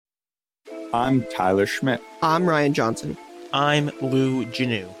I'm Tyler Schmidt. I'm Ryan Johnson. I'm Lou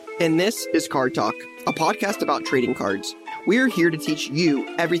Janu. And this is Card Talk, a podcast about trading cards. We're here to teach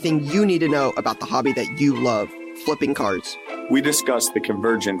you everything you need to know about the hobby that you love, flipping cards. We discuss the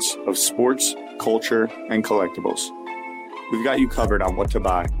convergence of sports, culture, and collectibles. We've got you covered on what to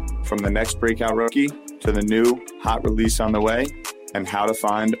buy, from the next breakout rookie to the new hot release on the way, and how to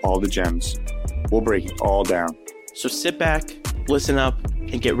find all the gems. We'll break it all down. So sit back, listen up,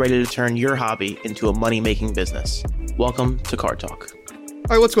 and get ready to turn your hobby into a money-making business. Welcome to Card Talk. All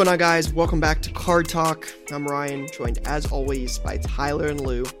right, what's going on, guys? Welcome back to Card Talk. I'm Ryan, joined as always by Tyler and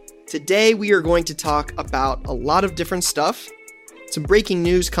Lou. Today, we are going to talk about a lot of different stuff. Some breaking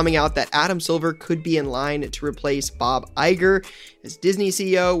news coming out that Adam Silver could be in line to replace Bob Iger as Disney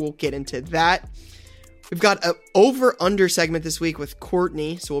CEO. We'll get into that. We've got an over-under segment this week with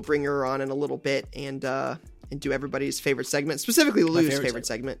Courtney, so we'll bring her on in a little bit and do everybody's favorite segment, specifically Lou's favorite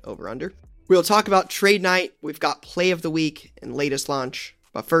segment, over-under. We'll talk about trade night. We've got play of the week and latest launch.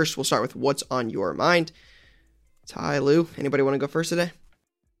 But first, we'll start with what's on your mind. Ty, Lou, anybody want to go first today?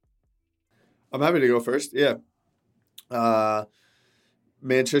 I'm happy to go first, yeah.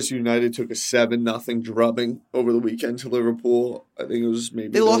 Manchester United took a 7-0 drubbing over the weekend to Liverpool. I think it was maybe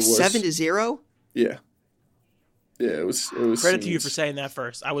they lost worst. 7-0? Yeah. Yeah, it was Credit scenes. to you for saying that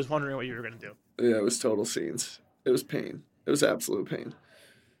first. I was wondering what you were going to do. Yeah, it was total scenes. It was pain. It was absolute pain.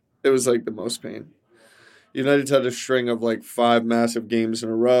 It was like the most pain. United's had a string of like 5 massive games in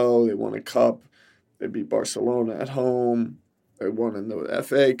a row. They won a cup. They beat Barcelona at home. They won in the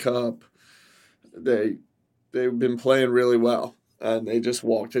FA Cup. They've been playing really well, and they just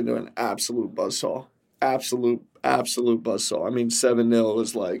walked into an absolute buzzsaw. Absolute buzzsaw. I mean, 7-0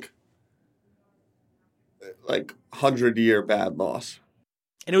 was like 100-year bad loss.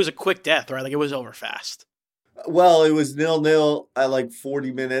 And it was a quick death, right? Like, it was over fast. Well, it was 0-0 at like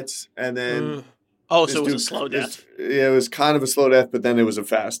 40 minutes, and then... Oh, so it was a slow death. Yeah, it was kind of a slow death, but then it was a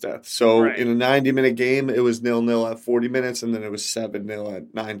fast death. So right. In a 90-minute game, it was 0-0 at 40 minutes, and then it was 7-0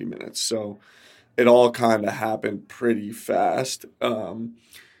 at 90 minutes. So it all kind of happened pretty fast.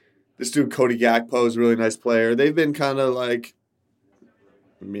 This dude, Cody Gakpo, is a really nice player. They've been kind of like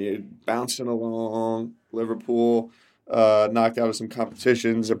bouncing along. Liverpool knocked out of some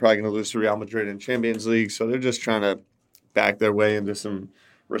competitions. They're probably going to lose to Real Madrid in Champions League. So they're just trying to back their way into some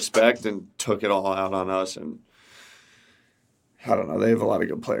respect, and took it all out on us. And I don't know, they have a lot of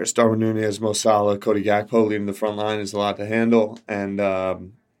good players. Darwin Nunez, Mo Salah, Cody Gakpo leading the front line is a lot to handle.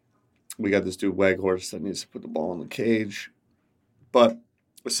 And we got this dude Weghorst that needs to put the ball in the cage. But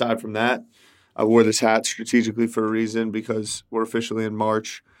aside from that, I wore this hat strategically for a reason, because we're officially in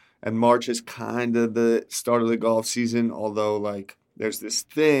March. And March is kind of the start of the golf season, although like there's this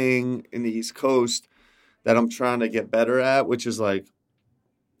thing in the East Coast that I'm trying to get better at, which is like,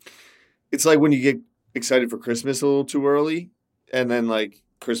 it's like when you get excited for Christmas a little too early, and then like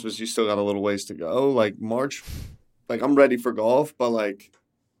Christmas, you still got a little ways to go. Like March, like I'm ready for golf, but like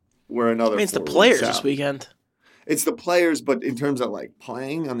we're another. I mean, it's the 4 players weeks this out. weekend. It's the players, but in terms of like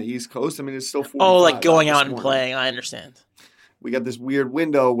playing on the East Coast, I mean, it's still 45 Oh, like going this out and morning. playing. I understand. We got this weird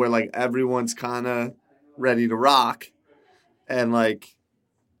window where like everyone's kind of ready to rock, and like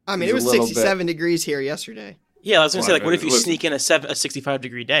I mean, it was 67 degrees here yesterday. Yeah, I was going to say, like, what if you Listen. sneak in a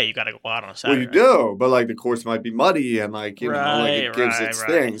 65-degree day? You got to go out on a Saturday. Well, you do, but like the course might be muddy, and like you know, like it gives Right, its right.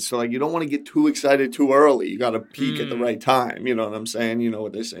 things. So like you don't want to get too excited too early. You got to peak at the right time. You know what I'm saying? You know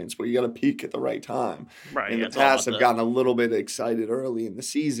what they're saying. So you got to peak at the right time. Right. In the it's all past, about I've gotten a little bit excited early in the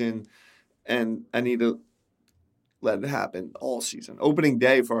season, and I need to let it happen all season. Opening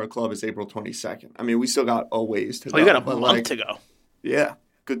day for our club is April 22nd. I mean, we still got a ways to go. you got a but, month like, to go. Yeah,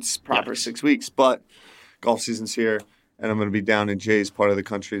 good proper Yes. 6 weeks, but golf season's here. And I'm going to be down in Jay's part of the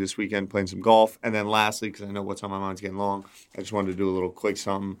country this weekend playing some golf. And then lastly, because I know what's on my mind's getting long, I just wanted to do a little quick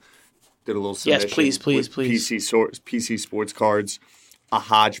something. Did a little submission. Yes, please. with PC Sports Cards. A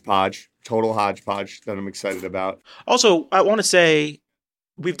hodgepodge, total hodgepodge that I'm excited about. Also, I want to say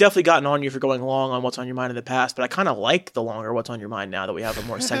we've definitely gotten on you for going long on what's on your mind in the past, but I kind of like the longer what's on your mind now that we have a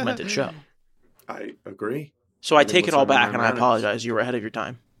more segmented show. I agree. So I think take it what's all on my back, and I mind apologize. You were ahead of your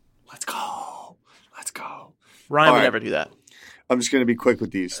time. Let's go. Ryan All would right. never do that. I'm just going to be quick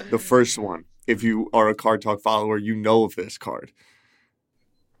with these. The first one, if you are a Card Talk follower, you know of this card.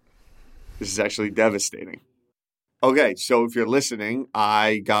 This is actually devastating. Okay, so if you're listening,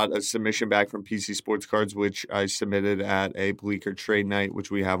 I got a submission back from PC Sports Cards, which I submitted at a Bleecker trade night,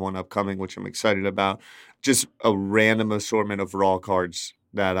 which we have one upcoming, which I'm excited about. Just a random assortment of raw cards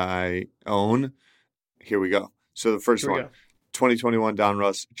that I own. Here we go. So the first one, 2021 Don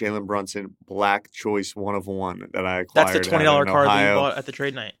Russ, Jalen Brunson, Black Choice 1 of 1 that I acquired. That's the $20 out in card that you Ohio. bought at the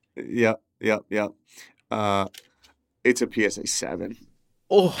trade night. Yeah, Yep. It's a PSA 7.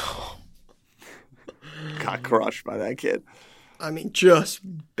 Oh, Got crushed by that kid. I mean, just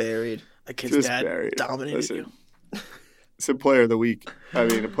buried. that kid's Just dad buried. dominated Listen, you. It's a player of the week. I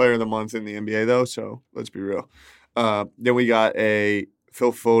mean, a player of the month in the NBA, though, so let's be real. Then we got a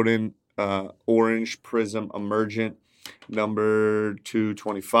Phil Foden Orange Prism Emergent, number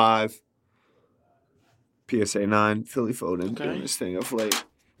 225. PSA 9, Philly Foden doing this thing of late.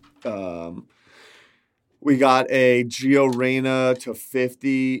 We got a Gio Reyna to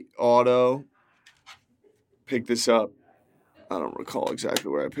 50 auto. Picked this up. I don't recall exactly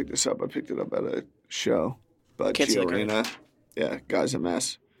where I picked this up. I picked it up at a show. But Can't see the Gio card. Reyna, yeah, guy's a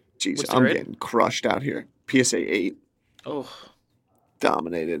mess. Jeez, What's the I'm rate? getting crushed out here. PSA 8, Oh,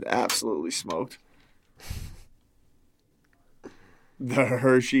 dominated, absolutely smoked. The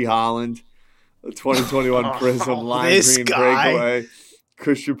Hershey Holland, the 2021 Prism Lime this Green guy. Breakaway.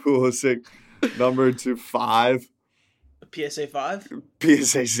 Christian Pulisic, number 5. PSA 5.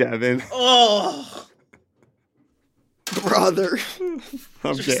 PSA 7. Oh, Brother.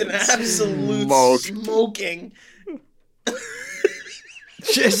 I'm just an getting absolute smoked. smoking.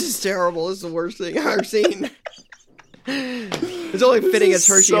 This is terrible. This is the worst thing I've ever seen. It's only fitting This it's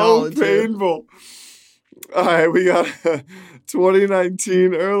is Hershey so Holland, too. painful. All right, we got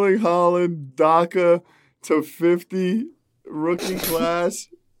 2019 Erling Haaland DACA to 50 rookie class.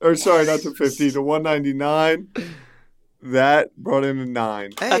 Or sorry, not to 50, to 199. That brought in a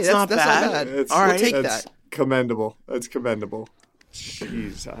 9. Hey, That's not bad. It's- All right. We'll take That's that. commendable. That's commendable.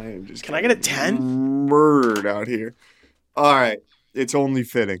 Jeez, I am just Can I get a 10? murdered out here. All right, it's only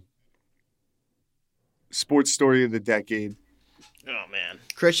fitting. Sports story of the decade. Oh man.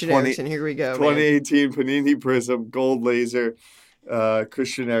 Christian 20 Eriksen, here we go, man. 2018 Panini Prism Gold Laser.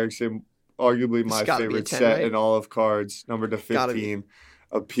 Christian Eriksen, arguably my It's gotta be a favorite 10, set right? in all of cards. Number to Gotta be. 15,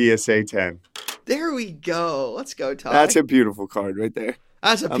 a PSA 10. There we go. Let's go, Ty. That's a beautiful card right there.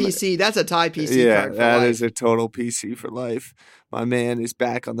 That's a PC. That's a tie PC Yeah, card for that life. is a total PC for life. My man is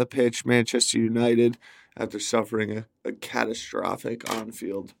back on the pitch, Manchester United, after suffering a catastrophic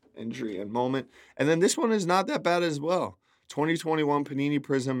on-field injury and moment. And then this one is not that bad as well. 2021 Panini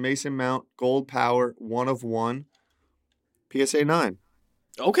Prism Mason Mount Gold Power 1 of 1 PSA 9.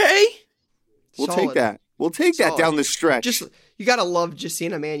 Okay. We'll Solid. take that. We'll take that Solid. down the stretch. Just you gotta love just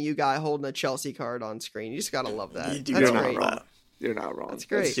seeing a Man U guy holding a Chelsea card on screen. You just gotta love that. You do That's You're gotta not great. love wrong. that. You're not wrong. That's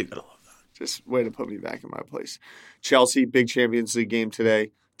great. You gotta love that. Just way to put me back in my place. Chelsea, big Champions League game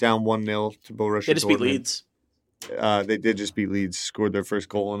today. Down 1-0 to Borussia They just beat Dortmund. Leeds. They did just beat Leeds. Scored their first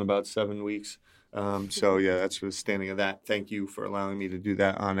goal in about 7 weeks. So, yeah, that's the standing of that. Thank you for allowing me to do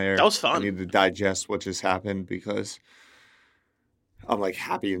that on air. That was fun. I need to digest what just happened because I'm, like,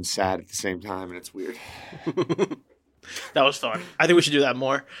 happy and sad at the same time, and it's weird. That was fun. I think we should do that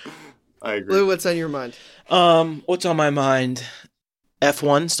more. I agree. Lou, what's on your mind? What's on my mind?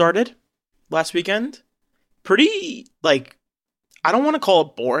 F1 started last weekend. Pretty, like, I don't want to call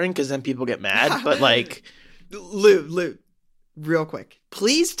it boring because then people get mad, but like, Lou, real quick.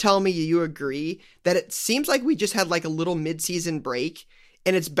 Please tell me you agree that it seems like we just had like a little mid-season break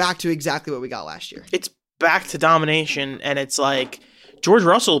and it's back to exactly what we got last year. it's back to domination, and it's like George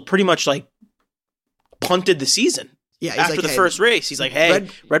Russell pretty much like punted the season Yeah, he's after like, the hey, first race. He's like, hey,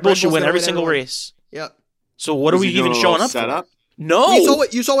 Red Red Bull should Bull's win gonna every win single everyone. race. Yep. So what are Was we he doing even a showing little up setup? for? No.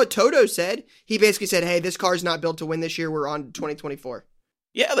 You saw what Toto said. He basically said, "Hey, this car's not built to win this year. We're on 2024."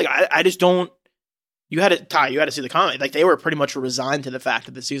 Yeah, like I just don't. You had to see the comment. Like they were pretty much resigned to the fact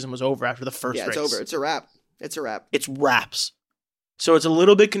that the season was over after the first Yeah, race. it's over. It's a wrap. It's a wrap. It's wraps. So it's a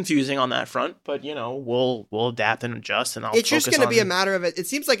little bit confusing on that front, but you know we'll adapt and adjust, and I'll. It's just focus going to be a on- matter of it. It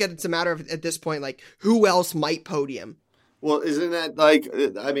seems like it's a matter of at this point, like who else might podium. Well, isn't that like,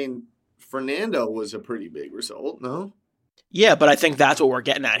 I mean, Fernando was a pretty big result, no? Yeah, but I think that's what we're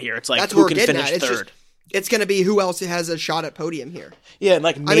getting at here. It's like That's who what we're can getting finish at. It's third. just It's going to be who else has a shot at podium here. Yeah, and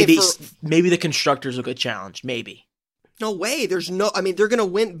like mean, maybe for- maybe the constructors will get challenged. Maybe. No way. There's no. I mean, they're going to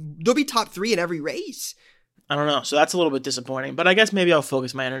win. They'll be top 3 in every race. I don't know. So that's a little bit disappointing. But I guess maybe I'll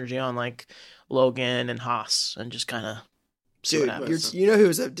focus my energy on like Logan and Haas and just kind of see Dude, what happens. you know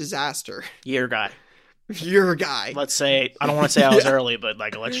who's a disaster? Year guy. Your guy. Let's say I don't want to say I was Yeah. early, but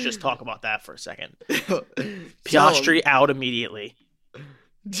like let's just talk about that for a second. Tell him. Piastri out immediately.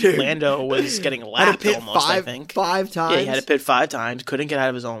 Dude. Lando was getting Had to lapped pit almost, I think. five times. Yeah, he had to pit 5 times. Couldn't get out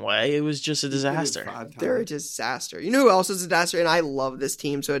of his own way. It was just a disaster. They're a disaster. You know who else is a disaster? And I love this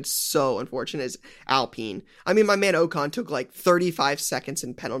team, so it's so unfortunate, is Alpine. I mean, my man Ocon took like 35 seconds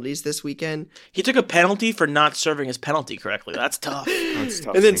in penalties this weekend. He took a penalty for not serving his penalty correctly. That's tough. That's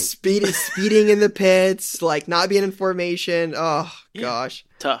tough. And then speeding in the pits, like not being in formation. Oh, gosh.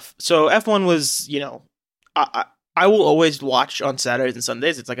 Tough. So F1 was, I will always watch on Saturdays and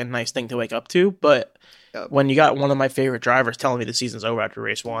Sundays. It's like a nice thing to wake up to. But when you got one of my favorite drivers telling me the season's over after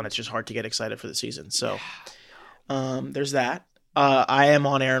race 1, it's just hard to get excited for the season. So there's that. I am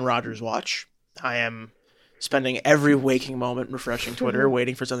on Aaron Rodgers' watch. I am spending every waking moment refreshing Twitter,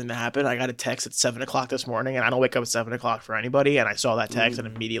 waiting for something to happen. I got a text at 7 o'clock this morning, and I don't wake up at 7 o'clock for anybody. And I saw that text and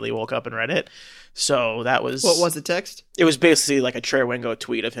immediately woke up and read it. So that was... What was the text? It was basically like a Trey Wingo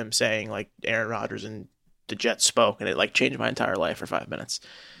tweet of him saying, like, Aaron Rodgers and the Jets spoke, and it like changed my entire life for 5 minutes.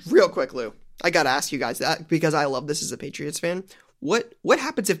 Real quick, Lou, I gotta ask you guys that because I love this as a Patriots fan. What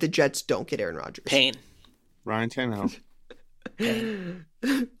happens if the Jets don't get Aaron Rodgers? Pain. Ryan Tannehill.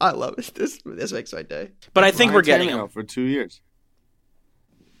 I love it. This makes my day. But I think Ryan we're getting Tannehill him. for 2 years.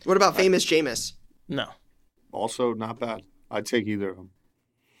 What about famous Jameis? No. Also, not bad. I'd take either of them.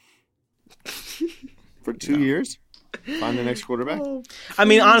 For 2 years? Find the next quarterback? I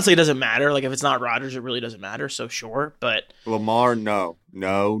mean, honestly, it doesn't matter. Like, if it's not Rodgers, it really doesn't matter. So, sure. But Lamar, no.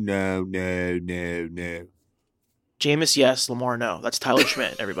 No. Jameis, yes. Lamar, no. That's Tyler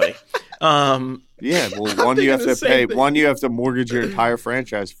Schmidt, everybody. Yeah, well, one you have to the same pay. thing. One you have to mortgage your entire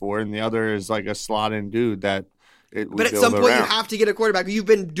franchise for, and the other is like a slot-in dude that But at some point, you have to get a quarterback. You've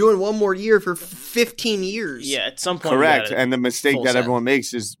been doing one more year for 15 years. Yeah, at some point. Correct, and the mistake full that set. everyone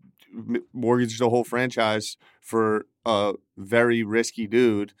makes is mortgage the whole franchise for a very risky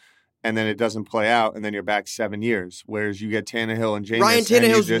dude, and then it doesn't play out, and then you're back 7 years. Whereas you get Tannehill and Jameis. Ryan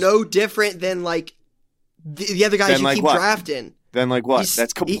Tannehill's no different than like the other guys Then you like keep what? drafting. Then like what? He's-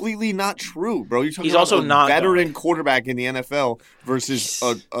 That's completely not true, bro. You're talking He's about also a not veteran quarterback in the NFL versus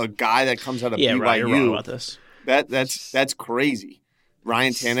a guy that comes out of Yeah, BYU. right. You're wrong about this. That's crazy.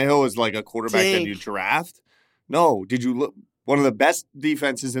 Ryan Tannehill is like a quarterback that you draft. No, did you look? One of the best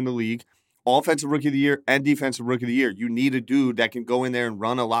defenses in the league, offensive rookie of the year and defensive rookie of the year. You need a dude that can go in there and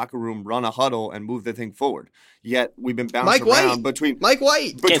run a locker room, run a huddle, and move the thing forward. Yet we've been bouncing around between Mike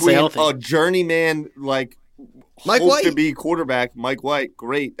White. Can't stay healthy. a journeyman like Mike hope White. to be quarterback, Mike White,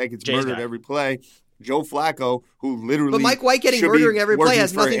 great, that gets Jay's murdered guy. every play. Joe Flacco, who literally But Mike White getting should be murdering every play working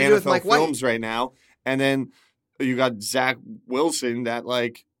has for nothing to do with NFL Mike White. Films right now, and then you got Zach Wilson, that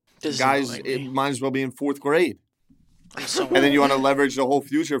like This is guys, annoying it me. might as well be in fourth grade. I'm so And then you want to leverage the whole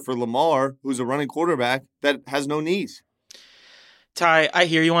future for Lamar, who's a running quarterback that has no knees. Ty, I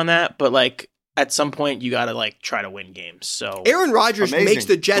hear you on that, but like at some point you got to like try to win games. So Aaron Rodgers Amazing. makes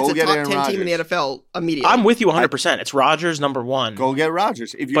the Jets Go a get top Aaron 10 team in the Rodgers. NFL immediately. I'm with you 100%. It's Rodgers number 1. Go get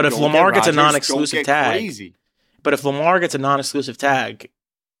Rodgers. If you But if don't Lamar get gets a Rodgers, non-exclusive don't get tag- crazy. But if Lamar gets a non-exclusive tag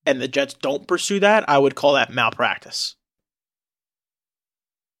and the Jets don't pursue that, I would call that malpractice.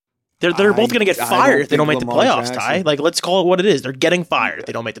 They're both going to get I fired don't if they don't make think the Lamar playoffs, Ty. Jackson- Like, let's call it what it is. They're getting fired if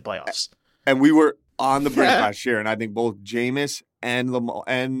they don't make the playoffs. And we were on the brink last year, and I think both Jameis and Lamar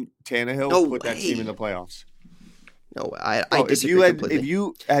and Tannehill No put that way. team in the playoffs. No, I Bro, disagree completely. if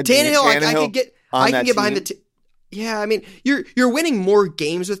you had Tannehill, I Tannehill could get. on I can that get behind team- the. Yeah, I mean, you're winning more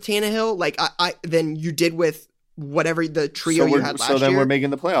games with Tannehill, like I than you did with whatever the trio you had last so then year. we're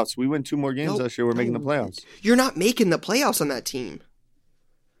making the playoffs. We win 2 more games No, last year. We're making the no. playoffs. You're not making the playoffs on that team.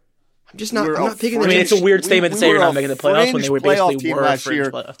 I'm just not. We're I'm a not picking I the mean, team. it's a weird statement to say we you're were not a making the playoffs when they were fringe playoff basically team were a last fringe year.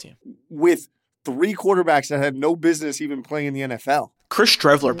 playoff team. With 3 quarterbacks that had no business even playing in the NFL. Chris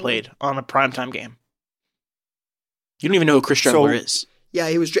Strevler played on a primetime game. You don't even know who Chris Strevler is. Yeah,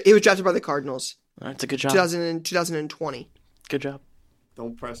 he was drafted by the Cardinals. That's a good job. 2020. Good job.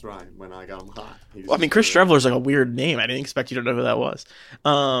 Don't press Ryan when I got him hot. Well, I mean, Chris Strevler's like a weird name. I didn't expect you to know who that was.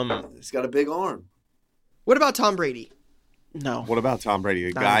 He's got a big arm. What about Tom Brady? No. What about Tom Brady?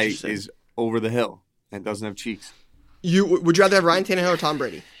 The Not guy interesting. is over the hill and doesn't have cheeks. Would you rather have Ryan Tannehill or Tom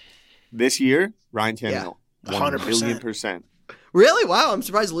Brady? This year, Ryan Tannehill. 100%. 1,000,000,000%. Really? Wow, I'm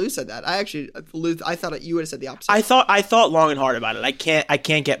surprised Lou said that. Lou, I thought you would have said the opposite. I thought long and hard about it. I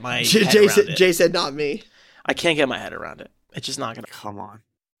can't get my head Jay around said, it. Jay said not me. I can't get my head around it. It's just not gonna. Come on.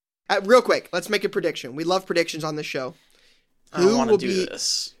 Real quick, let's make a prediction. We love predictions on the show. I don't want to do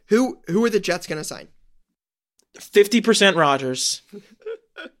this. Who are the Jets going to sign? 50% Rodgers,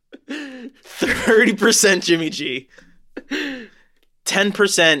 30% Jimmy G,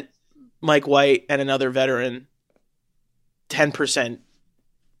 10% Mike White and another veteran, 10%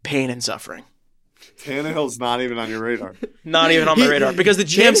 pain and suffering. Tannehill's not even on your radar. Not even on my radar because the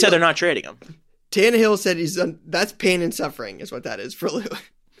GM said they're not trading him. Tannehill said that's pain and suffering is what that is for Lou.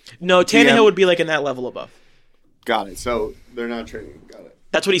 No, Tannehill would be like in that level above. Got it. So they're not trading him. Got it.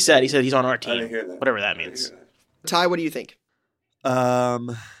 That's what he said. He said he's on our team. I didn't hear that. Whatever that means. Ty, what do you think?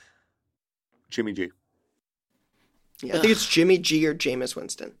 Jimmy G. Yeah, I think it's Jimmy G or Jameis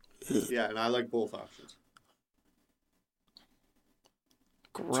Winston. Yeah, and I like both options.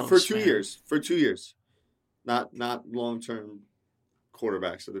 Gross, for 2 man. years. For 2 years. Not long-term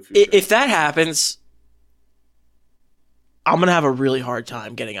quarterbacks of the future. If that happens, I'm going to have a really hard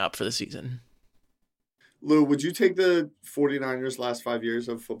time getting up for the season. Lou, would you take the 49ers last 5 years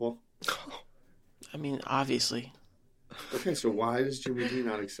of football? I mean, obviously. Okay, so why does Jimmy G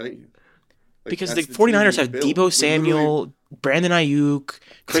not excite you? Because the 49ers have Deebo Samuel, Brandon Ayuk,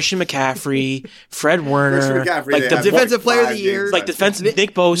 Christian McCaffrey, Fred Warner, like the defensive player of the year, like defensive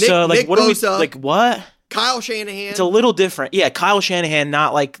Nick Bosa, like what Bosa, are we like what? Kyle Shanahan. It's a little different. Yeah, Kyle Shanahan,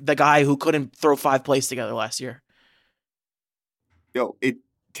 not like the guy who couldn't throw 5 plays together last year. Yo, it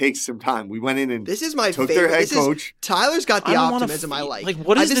takes some time. We went in and this is my took favorite. their head coach. Tyler's got the optimism I like. Like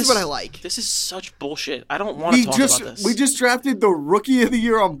what is this? This is what I like. This is such bullshit. I don't want to talk about this. We just drafted the rookie of the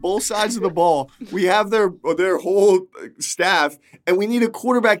year on both sides of the ball. We have their whole staff, and we need a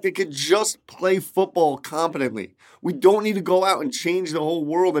quarterback that could just play football competently. We don't need to go out and change the whole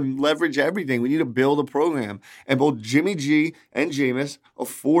world and leverage everything. We need to build a program. And both Jimmy G and Jameis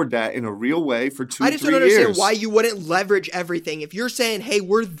afford that in a real way for 2 I years. just don't understand why you wouldn't leverage everything. If you're saying, hey,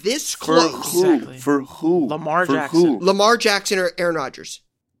 we're this close. Exactly. For who? Lamar For Jackson. who? Lamar Jackson or Aaron Rodgers.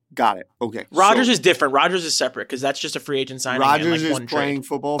 Got it. Okay. Rodgers is different. Rodgers is separate because that's just a free agent signing. Rodgers and like is playing trade.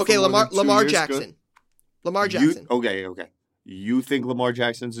 football. Okay, for more than 2 Lamar years, Jackson. good. Lamar Jackson. Okay. You think Lamar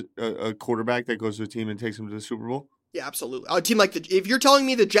Jackson's a quarterback that goes to a team and takes him to the Super Bowl? Yeah, absolutely. A team like if you're telling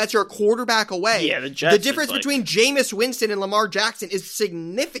me the Jets are a quarterback away, yeah, the Jets. The difference between Jameis Winston and Lamar Jackson is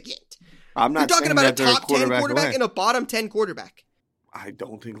significant. I'm not. You're talking saying about that a top 10 quarterback away. and a bottom 10 quarterback. I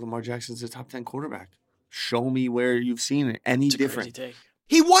don't think Lamar Jackson's a top 10 quarterback. Show me where you've seen it any different.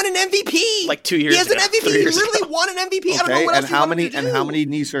 He won an MVP like 2 years. He has an MVP. 3 He years literally ago. won an MVP. Okay, I don't know what and else how he many wanted to do. and how many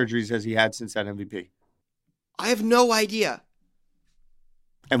knee surgeries has he had since that MVP? I have no idea.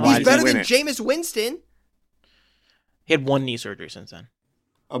 And why He's did better he win than it? Jameis Winston. He had 1 knee surgery since then.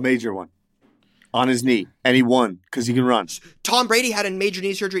 A major one. On his knee. And he won because he can run. Tom Brady had a major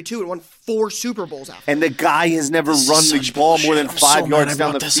knee surgery too and won 4 Super Bowls after. And the guy has never run the ball more than 5 yards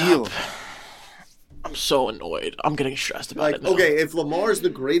down the field. I'm so annoyed. I'm getting stressed about it now. Okay, if Lamar is the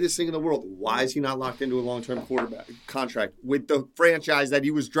greatest thing in the world, why is he not locked into a long-term quarterback contract with the franchise that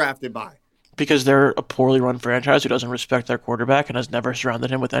he was drafted by? Because they're a poorly run franchise who doesn't respect their quarterback and has never surrounded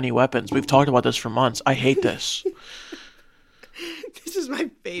him with any weapons. We've talked about this for months. I hate this. This is my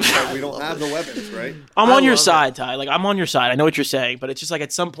favorite. We don't have the weapons, right? I'm on your side, Ty. Like, I'm on your side. I know what you're saying, but it's just like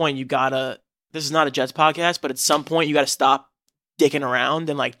at some point you gotta. This is not a Jets podcast, but at some point you gotta stop dicking around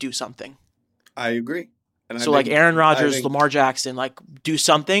and like do something. I agree. And So like Aaron Rodgers, Lamar Jackson, like do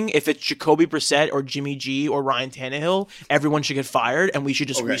something. If it's Jacoby Brissett or Jimmy G or Ryan Tannehill, everyone should get fired and we should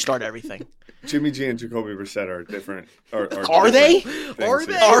just restart everything. Jimmy G and Jacoby Brissett are different. Are they? Are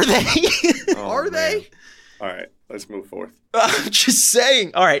they? Are they? Oh, Are they? All right, let's move forth. I'm just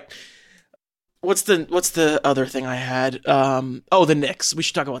saying. All right. What's the other thing I had? The Knicks. We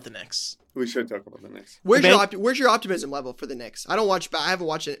should talk about the Knicks. We should talk about the Knicks. Where's your optimism level for the Knicks? I haven't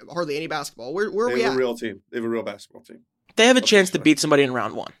watched hardly any basketball. Where are we at? They have a real team. They have a real basketball team. They have a chance to beat somebody in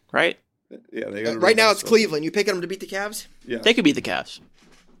round 1, right? Yeah, they got right now it's Cleveland. You picking them to beat the Cavs? Yeah, they could beat the Cavs.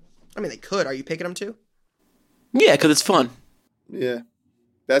 I mean, they could. Are you picking them to? Yeah, because it's fun. Yeah,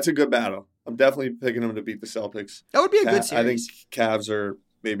 that's a good battle. I'm definitely picking them to beat the Celtics. That would be a good series. I think Cavs are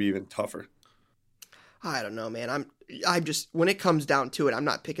maybe even tougher. I don't know, man. I'm just when it comes down to it, I'm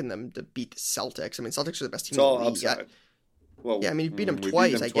not picking them to beat the Celtics. I mean, Celtics are the best team It's in all the league. upside. Well, yeah, I mean, you beat them we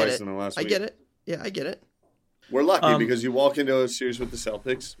twice. them I get it. in the last I week. get it. Yeah, I get it. We're lucky because you walk into a series with the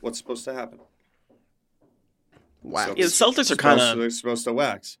Celtics. What's supposed to happen? Wow. Yeah, the Celtics are kind of. They're supposed to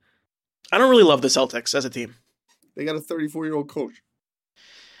wax. I don't really love the Celtics as a team. They got a 34-year-old coach.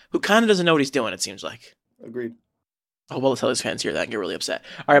 Who kind of doesn't know what he's doing, it seems like. Agreed. Oh, well, the Celtics fans hear that and get really upset.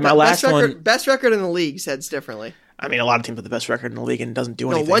 All right, my last one. Best record in the league says differently. I mean, a lot of teams have the best record in the league and doesn't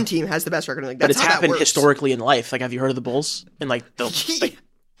do anything. No, one team has the best record in the league. But That's it's how happened that works. historically in life. Like, have you heard of the Bulls? And like the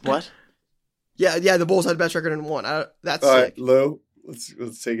what? Yeah. The Bulls had the best record in 1. That's all sick. right, Lou.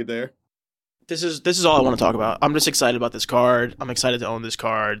 Let's take it there. This is all I want to talk about. I'm just excited about this card. I'm excited to own this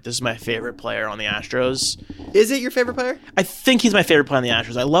card. This is my favorite player on the Astros. Is it your favorite player? I think he's my favorite player on the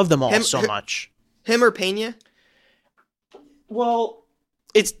Astros. I love them all so much. Him or Pena? Well,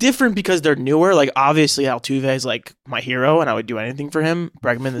 It's different because they're newer. Like, obviously, Altuve is, like, my hero, and I would do anything for him.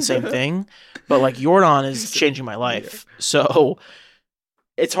 Bregman, the same thing. But, like, Jordan is changing my life. So,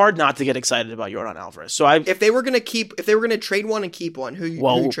 it's hard not to get excited about Jordan Alvarez. So, if they were going to trade one and keep one, who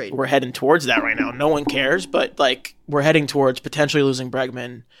you trade? We're heading towards that right now. No one cares, but, like, we're heading towards potentially losing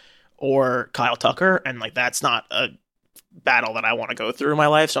Bregman or Kyle Tucker, and, like, that's not a battle that I want to go through in my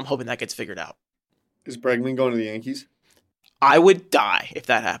life, so I'm hoping that gets figured out. Is Bregman going to the Yankees? I would die if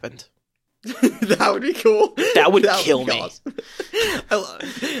that happened. That would be cool. That would kill me. Awesome.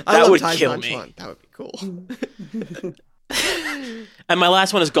 That would kill me. That would be cool. And my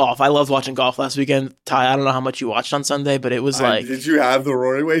last one is golf. I loved watching golf last weekend. Ty, I don't know how much you watched on Sunday, but it was like... Did you have the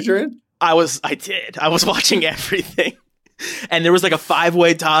Rory wager in? I did. I was watching everything. And there was like a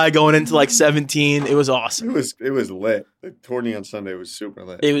 5-way tie going into like 17. It was awesome. It was lit. The tourney on Sunday was super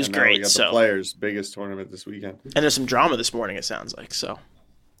lit. It was and great. We got the Players' biggest tournament this weekend. And there's some drama this morning, it sounds like. So,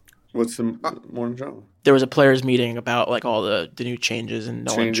 what's the morning drama? There was a players' meeting about like all the new changes and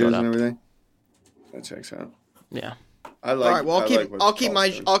no one showed up. And everything. That checks out. Yeah. All right. Well, I'll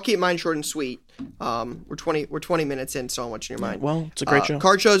keep mine short and sweet. We're 20 minutes in, so what's in your mind? Well, it's a great show.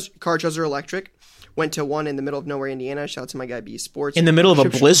 Card shows are electric. Went to one in the middle of nowhere, Indiana. Shout out to my guy, B Sports. In the middle of a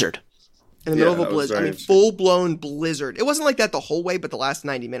blizzard. In the middle of a blizzard. I mean, full-blown blizzard. It wasn't like that the whole way, but the last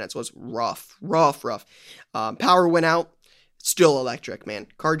 90 minutes was rough. Power went out. Still electric, man.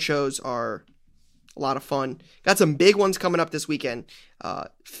 Card shows are a lot of fun. Got some big ones coming up this weekend.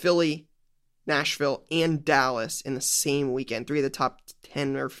 Philly, Nashville, and Dallas in the same weekend. 3 of the top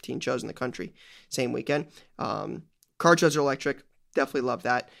 10 or 15 shows in the country. Same weekend. Card shows are electric. Definitely love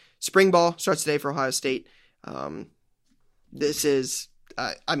that. Spring ball starts today for Ohio State. This is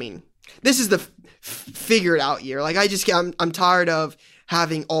the figured out year. Like I'm tired of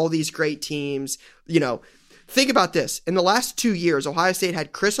having all these great teams. You know, think about this. In the last 2 years, Ohio State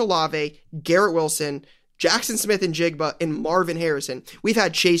had Chris Olave, Garrett Wilson, Jackson Smith and Jigba, and Marvin Harrison. We've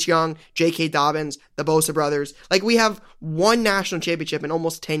had Chase Young, J.K. Dobbins, the Bosa brothers. Like, we have one national championship in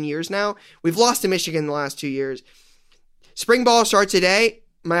almost 10 years now. We've lost to Michigan in the last 2 years. Spring ball starts today.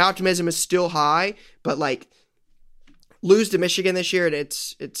 My optimism is still high, but like lose to Michigan this year, and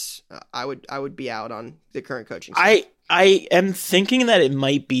it's I would be out on the current coaching staff. I am thinking that it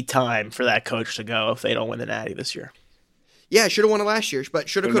might be time for that coach to go if they don't win the Natty this year. Yeah, should have won it last year, but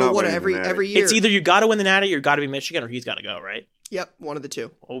should have could have won it every year. It's either you got to win the Natty or got to be Michigan, or he's got to go, right? Yep, one of the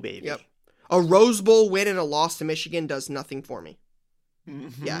two. Oh baby. Yep. A Rose Bowl win and a loss to Michigan does nothing for me.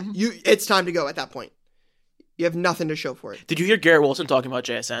 Mm-hmm. Yeah, it's time to go at that point. You have nothing to show for it. Did you hear Garrett Wilson talking about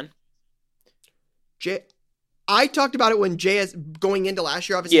JSN? I talked about it when JS going into last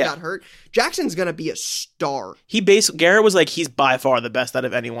year obviously got hurt. Jackson's going to be a star. Garrett was like, he's by far the best out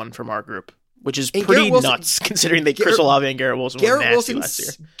of anyone from our group, which is pretty nuts considering that Chris Olave and Garrett Wilson were nasty last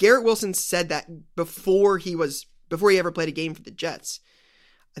year. Garrett Wilson said that before he ever played a game for the Jets.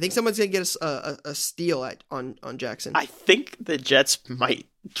 I think someone's going to get a steal on Jackson. I think the Jets might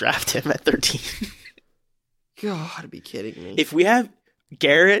draft him at 13. God, be kidding me. If we have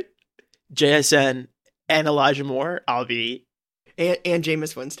Garrett, JSN, and Elijah Moore, I'll be... And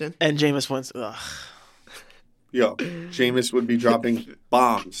Jameis Winston. And Jameis Winston. Ugh. Yo, Jameis would be dropping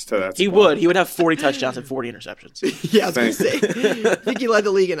bombs to that spot. He would. He would have 40 touchdowns and 40 interceptions. Yeah, I was going to say. I think he led the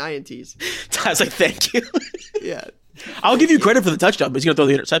league in INTs. I was like, thank you. Yeah. I'll give you credit for the touchdown, but he's going to throw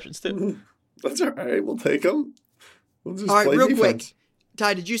the interceptions too. That's all right. We'll take them. We'll just all right, play real defense. Quick.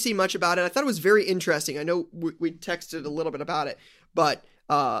 Ty, did you see much about it? I thought it was very interesting. I know we texted a little bit about it, but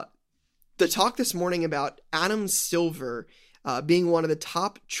the talk this morning about Adam Silver being one of the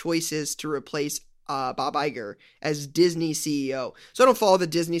top choices to replace Bob Iger as Disney CEO. So I don't follow the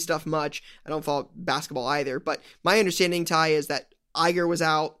Disney stuff much. I don't follow basketball either, but my understanding, Ty, is that Iger was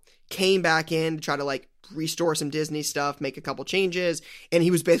out, came back in to try to like restore some Disney stuff, make a couple changes, and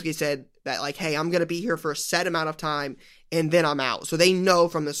he was basically said that like, hey, I'm going to be here for a set amount of time and then I'm out. So they know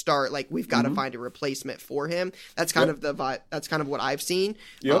from the start, like, we've got to find a replacement for him. That's kind of the vibe. That's kind of what I've seen.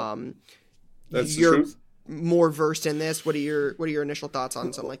 Yep. That's the truth. More versed in this. What are your initial thoughts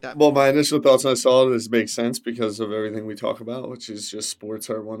on something like that? Well, my initial thoughts when I saw it is it makes sense because of everything we talk about, which is just sports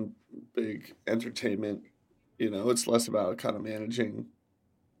are one big entertainment. You know, it's less about kind of managing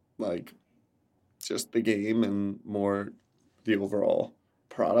like just the game and more the overall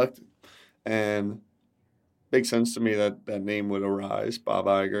product. And makes sense to me that that name would arise. Bob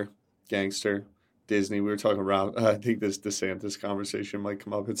Iger, gangster, Disney. We were talking about, I think this DeSantis conversation might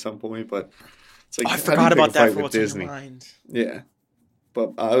come up at some point, but it's like, I forgot about that for what's Disney. in your mind. Yeah.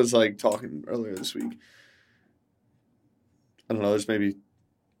 But I was like talking earlier this week. I don't know, there's maybe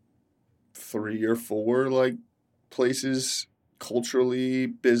 3 or 4 like places culturally,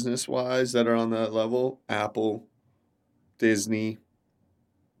 business-wise that are on that level. Apple, Disney,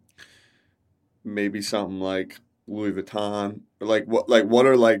 maybe something like Louis Vuitton. Or what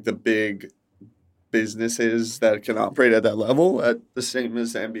are like the big businesses that can operate at that level at the same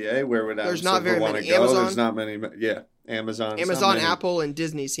as the NBA? Where would There's Adam not very Silver want to many. go? Amazon. There's not many. Yeah, Amazon. Amazon, Apple, and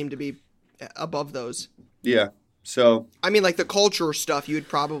Disney seem to be above those. Yeah. So I mean, like the culture stuff, you would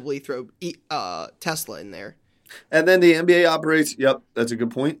probably throw Tesla in there. and then the NBA operates. Yep, that's a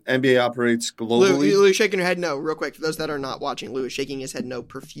good point. NBA operates globally. Lou shaking her head no, real quick. For those that are not watching, Lou is shaking his head no,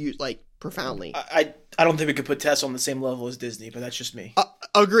 profoundly. I don't think we could put Tesla on the same level as Disney, but that's just me.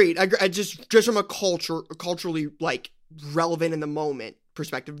 Agreed. I just from a culturally like relevant in the moment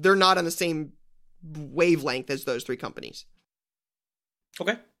perspective, they're not on the same wavelength as those three companies.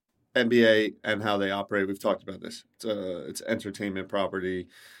 Okay. NBA and how they operate. We've talked about this. It's entertainment property.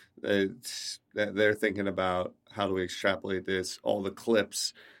 They're thinking about how do we extrapolate this. All the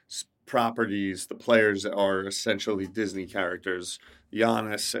clips, properties, the players are essentially Disney characters.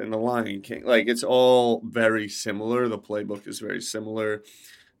 Giannis and the Lion King. Like, it's all very similar. The playbook is very similar.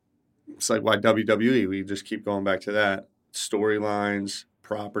 It's like why WWE, we just keep going back to that. Storylines,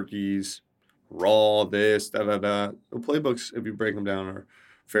 properties, Raw, this, da-da-da. The playbooks, if you break them down, are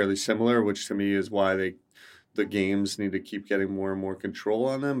fairly similar, which to me is why the games need to keep getting more and more control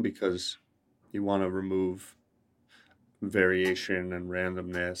on them, because you want to remove variation and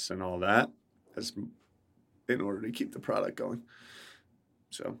randomness and all that in order to keep the product going.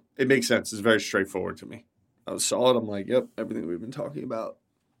 So it makes sense. It's very straightforward to me. I saw it. I'm like, yep, everything we've been talking about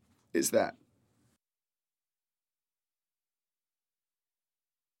is that.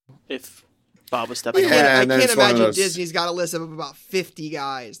 If Bob was stepping I away. can't imagine Disney's got a list of about 50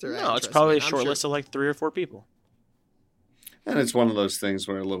 guys. No, it's probably a short list of like 3 or 4 people. And it's one of those things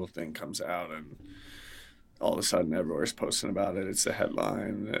where a little thing comes out and all of a sudden everywhere's posting about it. It's the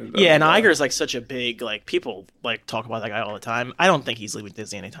headline. Yeah, and Iger's like such a big, like, people like talk about that guy all the time. I don't think he's leaving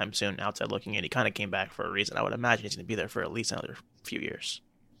Disney anytime soon. Outside looking in, he kind of came back for a reason. I would imagine he's going to be there for at least another few years.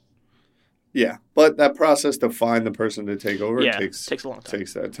 Yeah, but that process to find the person to take over takes a long time.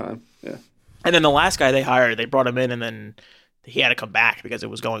 Takes that time. Yeah. And then the last guy they hired, they brought him in, and then he had to come back because it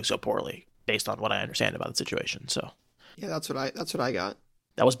was going so poorly, based on what I understand about the situation. So yeah, that's what I got.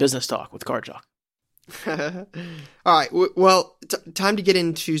 That was business talk with Card Talk. All right. Well, time to get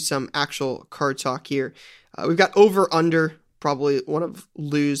into some actual card talk here. We've got over under, probably one of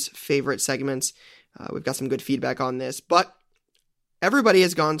Lou's favorite segments. We've got some good feedback on this, but everybody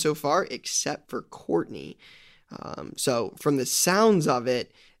has gone so far except for Courtney. So from the sounds of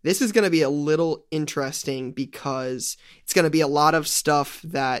it, this is going to be a little interesting because it's going to be a lot of stuff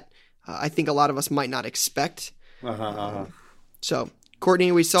that I think a lot of us might not expect. So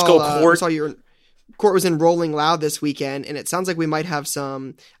Courtney, we saw your Court was in Rolling Loud this weekend, and it sounds like we might have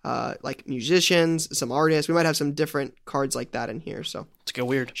some like musicians, some artists. We might have some different cards like that in here. So it's get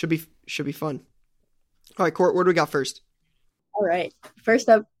weird. Should be fun. All right, Court, what do we got first? All right. First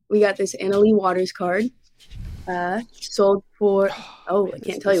up, we got this Maybeeee Waters card. Sold for I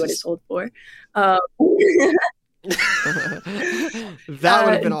can't tell you what it sold for. That would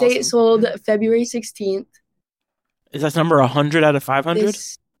have been awesome. Date sold February 16th. Is that number 100 out of 500?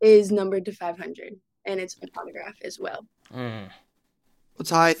 This is numbered to 500, and it's an autograph as well. Well,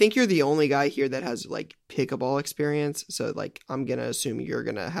 Ty, I think you're the only guy here that has like pickleball experience, so like I'm gonna assume you're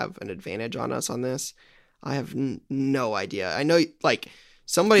gonna have an advantage on us on this. I have no idea. I know like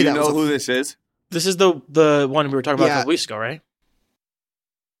somebody that know who this is. This is the one we were talking about a couple weeks ago, right?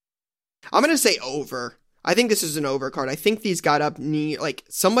 I'm going to say over. I think this is an over card. I think these got up near, like,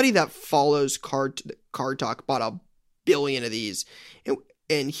 somebody that follows Card Talk bought 1 billion of these.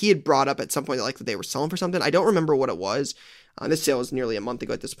 And he had brought up at some point that, like, that they were selling for something. I don't remember what it was. This sale was nearly a month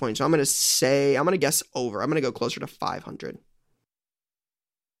ago at this point. So I'm going to guess over. I'm going to go closer to 500. I'm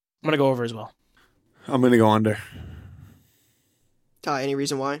going to go over as well. I'm going to go under. Ty, any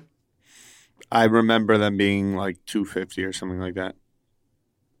reason why? I remember them being like 250 or something like that.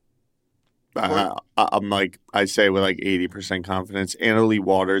 I'm like, I say with like 80% confidence. Maybeeee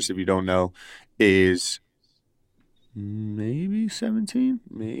Waters, if you don't know, is maybe 17,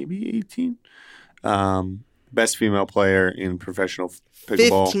 maybe 18. Best female player in professional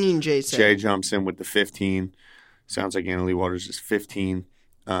pickleball. 15, Jay said. Jay jumps in with the 15. Sounds like Maybeeee Waters is 15.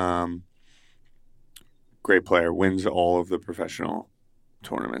 Great player. Wins all of the professional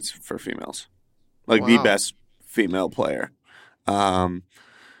tournaments for females. Like the best female player.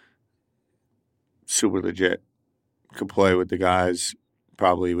 Super legit. Could play with the guys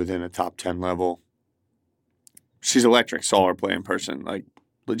probably within a top 10 level. She's electric. Saw her play in person. Like,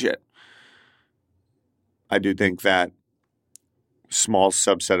 legit. I do think that small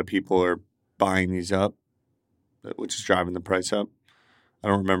subset of people are buying these up, which is driving the price up. I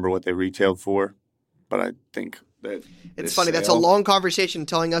don't remember what they retailed for, but I think that it's funny. That's a long conversation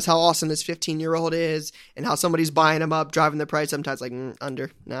telling us how awesome this 15-year-old is and how somebody's buying them up, driving the price sometimes like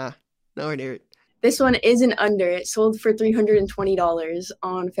under. Nah, nowhere near it. This one isn't under. It sold for $320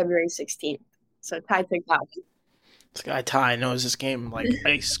 on February 16th. So Ty took that one. This guy Ty knows this game like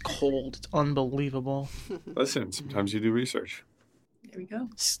ice cold. It's unbelievable. Listen, sometimes you do research. There we go.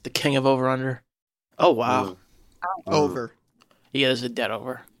 It's the king of over-under. Oh, wow. Over. Yeah, this is a dead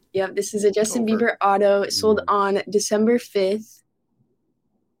over. Yep, this is a Justin Bieber auto. It sold on December 5th.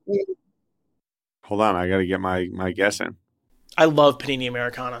 Hold on, I got to get my guess in. I love Panini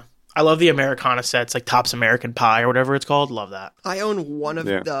Americana. I love the Americana sets, like Topps American Pie or whatever it's called. Love that. I own one of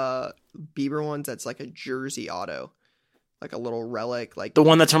the Bieber ones that's like a jersey auto. Like a little relic. Like the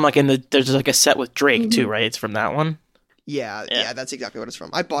one that's from like there's like a set with Drake too, right? It's from that one? Yeah, that's exactly what it's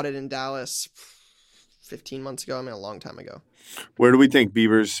from. I bought it in Dallas 15 months ago. I mean, a long time ago. Where do we think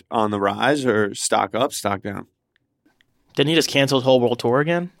Bieber's on the rise or stock up, stock down? Didn't he just cancel his whole world tour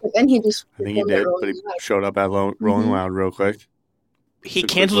again? But then he just... I think he did, but he showed up at Rolling Loud real quick. He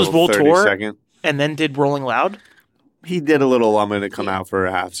canceled his world tour and then did Rolling Loud? He did a little I'm going to come out for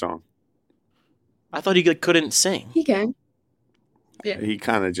a half song. I thought he couldn't sing. He can. Yeah. He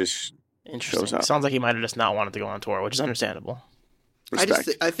kind of just shows up. Sounds like he might have just not wanted to go on tour, which is understandable.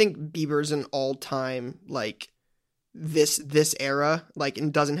 I think Bieber's an all-time, like, this era, like,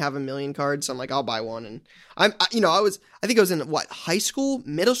 and doesn't have a million cards, so I'm like, I'll buy one. And I think I was in, high school,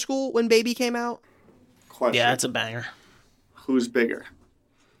 middle school when Baby came out? Question. Yeah, it's a banger. Who's bigger?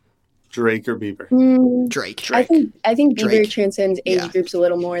 Drake or Bieber? Drake. I think Bieber transcends age groups a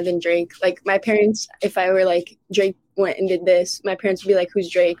little more than Drake. Like, my parents, if I were like, Drake went and did this, my parents would be like, who's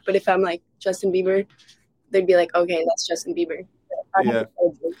Drake? But if I'm like, Justin Bieber, they'd be like, okay, that's Justin Bieber. Yeah.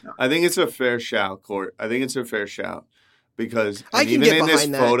 I think it's a fair shout, Court. I think it's a fair shout because even in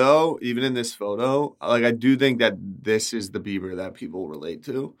this photo, like I do think that this is the Bieber that people relate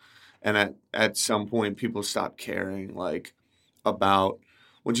to. And at some point people stop caring like about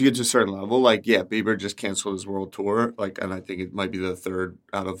once you get to a certain level, like Bieber just canceled his world tour, like, and I think it might be the third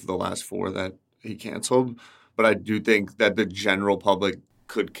out of the last 4 that he canceled. But I do think that the general public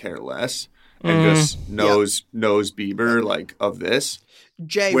could care less and just knows Bieber like of this.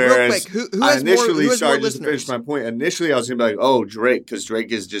 Jay, real quick, who has more listeners? Just to finish my point. Initially, I was gonna be like, "Oh, Drake," because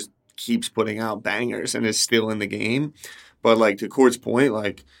Drake is just keeps putting out bangers and is still in the game. But like to Court's point,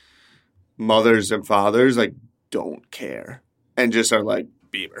 like mothers and fathers like don't care and just are like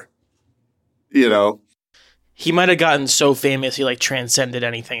Bieber, you know. He might have gotten so famous he like transcended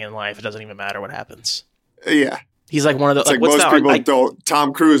anything in life. It doesn't even matter what happens. Yeah. He's like one of the like most people don't.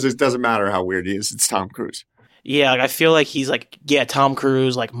 Tom Cruise. It doesn't matter how weird he is. It's Tom Cruise. Yeah, like I feel like he's like Tom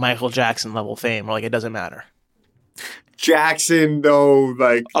Cruise, like Michael Jackson level fame. Or like it doesn't matter. Jackson, though,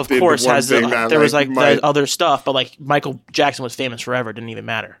 like of course has there was like the other stuff, but like Michael Jackson was famous forever. It didn't even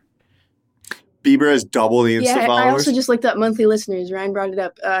matter. Bieber has double the Insta followers. I also just looked up monthly listeners. Ryan brought it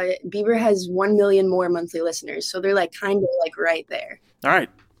up. Bieber has 1 million more monthly listeners, so they're like kind of like right there. All right.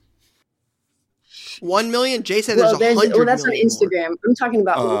 1 million? Jay said there's 100 Well, that's on million Instagram. more. I'm talking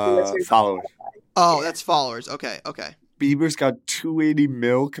about followers. Oh, that's followers. Okay. Bieber's got 280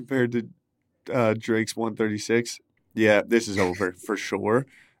 mil compared to Drake's 136. Yeah, this is over for sure.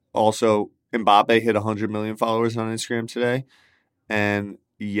 Also, Mbappe hit 100 million followers on Instagram today. And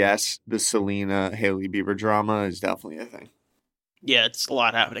yes, the Selena Hailey Bieber drama is definitely a thing. Yeah, it's a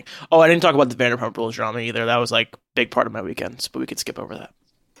lot happening. Oh, I didn't talk about the Vanderpump Rules drama either. That was like a big part of my weekends, but we could skip over that.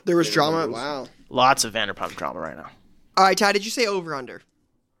 There was drama? Wow. Lots of Vanderpump drama right now. All right, Ty, did you say over under?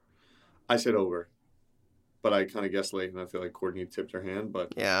 I said over. But I kind of guessed late, and I feel like Courtney tipped her hand.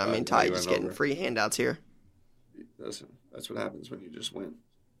 But yeah, I mean, Ty just getting free handouts here. Listen, that's what happens when you just win.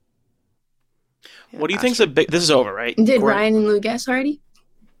 Yeah, what do you think's a big... This is over, right? Did Ryan and Lou guess already?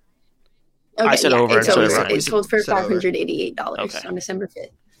 Okay, I said over. It's over. It sold for $588 on December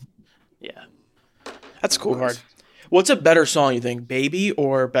 5th. Yeah. That's cool hard. What's a better song, you think? Baby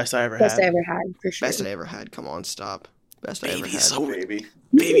or Best I Ever Had? Best I Ever Had, for sure. Best I Ever had. Come on, stop. Best I Ever had. So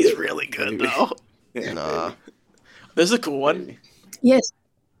Baby's really good, though. Yeah, nah. This is a cool one. Yes.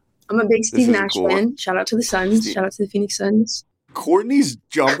 I'm a big Steve Nash fan. Shout out to the Suns. Shout out to the Phoenix Suns. Courtney's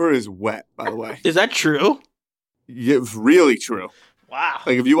jumper is wet, by the way. Is that true? Yeah, it's really true. Wow.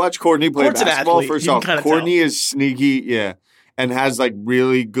 Like, if you watch Courtney play basketball, first off, Courtney is sneaky, and has, like,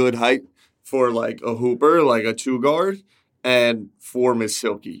 really good height for, like, a hooper, like a 2-guard, and form is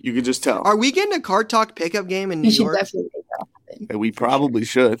silky. You can just tell. Are we getting a Card Talk pickup game in New York? Definitely make that happen. And we probably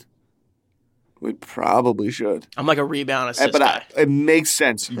should. We probably should. I'm like a rebound assist But guy. it makes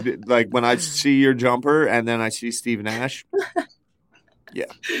sense. Like when I see your jumper and then I see Steve Nash. Yeah,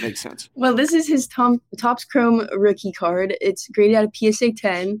 it makes sense. Well, this is his Topps Chrome rookie card. It's graded out of PSA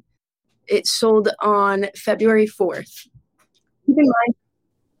 10. It sold on February 4th. Keep in mind.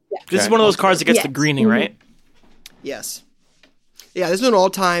 Yeah. This is one of those cards that gets the greening, right? Yes. Yeah, this is an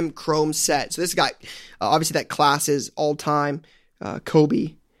all-time Chrome set. So this guy, obviously that class is all-time.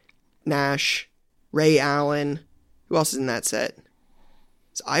 Kobe, Nash, Ray Allen. Who else is in that set?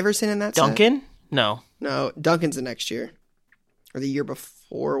 Is Iverson in that set? Duncan? No. No, Duncan's the next year. Or the year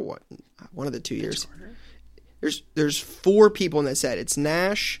before. One of the 2 years. There's 4 people in that set. It's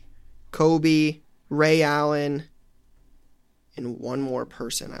Nash, Kobe, Ray Allen, and one more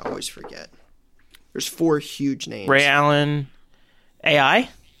person I always forget. There's 4 huge names. Ray Allen, AI?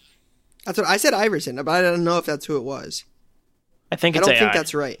 That's what I said, Iverson, but I don't know if that's who it was. I think I it's don't AI. think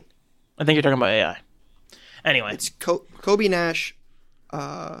that's right. I think you're talking about AI. Anyway. It's Kobe, Nash,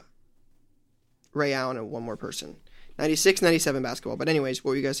 Ray Allen, and one more person. 96, 97 basketball. But anyways,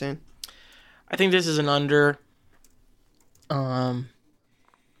 what were you guys saying? I think this is an under. The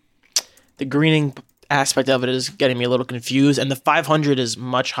greening aspect of it is getting me a little confused, and the 500 is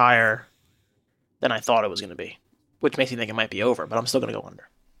much higher than I thought it was going to be, which makes me think it might be over, but I'm still going to go under.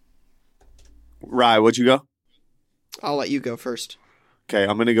 Rye, what'd you go? I'll let you go first. Okay,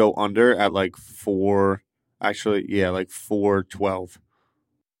 I'm going to go under at like 4. Actually, yeah, like 412.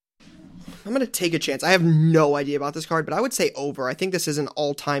 I'm going to take a chance. I have no idea about this card, but I would say over. I think this is an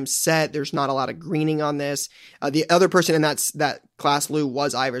all-time set. There's not a lot of greening on this. The other person in that class, Lou,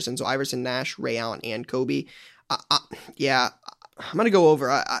 was Iverson. So Iverson, Nash, Ray Allen, and Kobe. Yeah, I'm going to go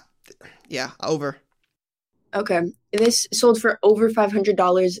over. Yeah, over. Okay. This sold for over $500,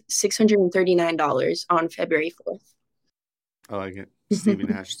 $639 on February 4th. I like it. Stevie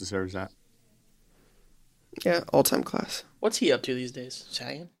Nash deserves that. Yeah, all-time class. What's he up to these days?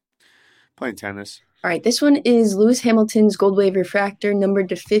 Sagan? Playing tennis. All right, this one is Lewis Hamilton's Gold Wave Refractor, numbered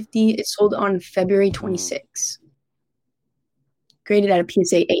to 50. It sold on February 26. Graded out of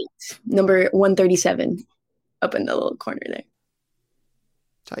PSA 8, number 137, up in the little corner there.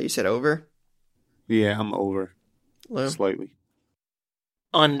 Ty, you said over? Yeah, I'm over. Lou? Slightly.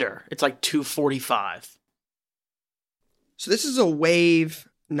 Under. It's like 245. So this is a wave,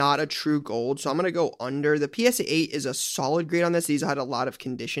 not a true gold. So I'm going to go under. The PSA 8 is a solid grade on this. These had a lot of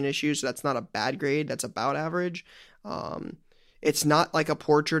condition issues, so that's not a bad grade. That's about average. It's not like a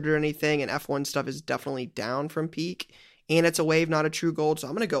portrait or anything, and F1 stuff is definitely down from peak. And it's a wave, not a true gold. So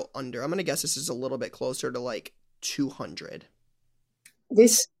I'm going to go under. I'm going to guess this is a little bit closer to like 200.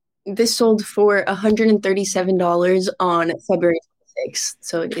 This sold for $137 on February 26th,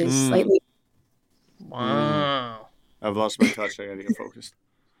 so it is slightly. Wow. I've lost my touch. I got to get focused.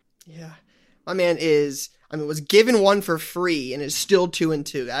 Yeah. My man was given one for free and is still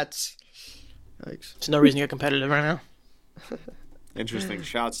 2-2. That's yikes. There's no reason to get competitive right now. Interesting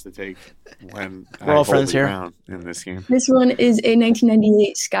shots to take when We're all friends here in this game. This one is a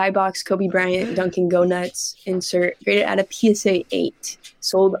 1998 Skybox Kobe Bryant Dunkin' Go Nuts insert, graded out of PSA 8,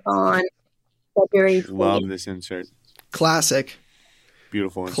 sold on February 20th. Love this insert. Classic.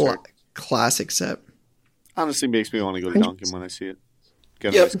 Beautiful insert. Classic set. Honestly, makes me want to go to Dunkin' when I see it.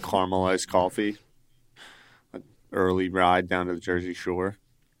 Get a nice caramelized coffee. An early ride down to the Jersey Shore.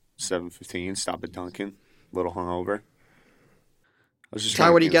 7:15. Stop at Dunkin'. A little hungover. I was just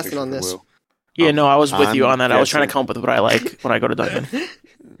Ty, what are you guessing on this? Yeah, no, I was with you on that. I was trying to come up with what I like when I go to Dunkin'.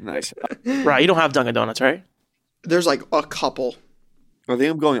 Nice. Right, you don't have Dunkin' Donuts, right? There's like a couple. I think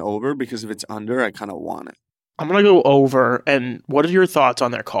I'm going over because if it's under, I kind of want it. I'm going to go over. And what are your thoughts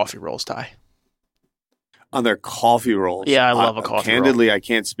on their coffee rolls, Ty? On their coffee rolls? Yeah, I love a coffee roll. Candidly, I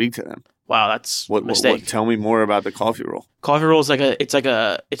can't speak to them. Wow, that's a mistake. Tell me more about the coffee roll. Coffee roll is like a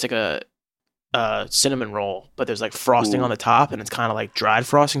cinnamon roll, but there's like frosting on the top, and it's kind of like dried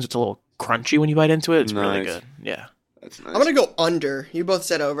frosting, so it's a little crunchy when you bite into it. It's really good. Yeah. That's nice. I'm going to go under. You both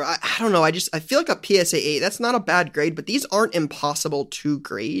said over. I don't know. I feel like a PSA 8. That's not a bad grade, but these aren't impossible to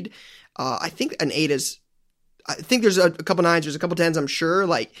grade. I think an 8 is. I think there's a couple 9s, there's a couple 10s, I'm sure.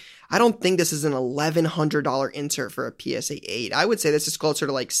 Like, I don't think this is an $1,100 insert for a PSA 8. I would say this is closer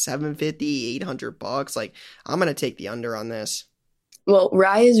to like $750, $800. Like, I'm going to take the under on this. Well,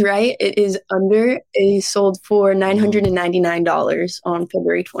 Rye is right. It is under. It sold for $999 on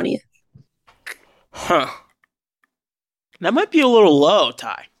February 20th. Huh. That might be a little low,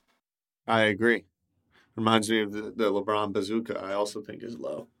 Ty. I agree. Reminds me of the LeBron bazooka. I also think is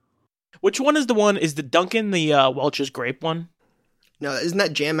low. Which one is the one? Is the Dunkin' the Welch's grape one? No, isn't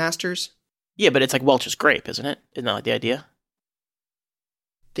that Jam Masters? Yeah, but it's like Welch's grape, isn't it? Isn't that like the idea?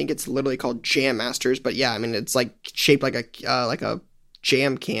 think it's literally called Jam Masters, but yeah, I mean, it's like shaped like a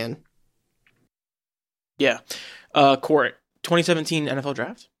jam can. Yeah. Court, 2017 NFL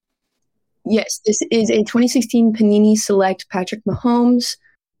Draft? Yes, this is a 2016 Panini Select Patrick Mahomes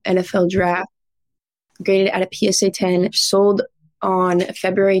NFL Draft, graded at a PSA 10, sold on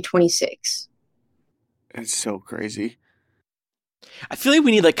February 26. It's so crazy. I feel like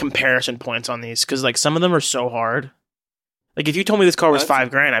we need like comparison points on these because like some of them are so hard. Like if you told me this card was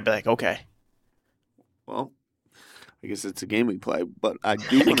 $5,000, I'd be like, okay. Well, I guess it's a game we play, but I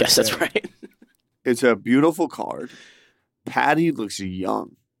do. I guess that's right. It's a beautiful card. Patty looks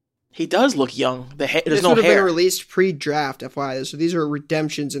young. He does look young. There's this no would have hair. been released pre-draft, FYI. So these are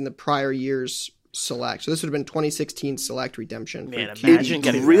redemptions in the prior year's Select. So this would have been 2016 Select redemption. Man, imagine It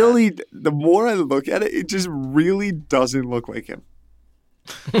getting really. The more I look at it, it just really doesn't look like him.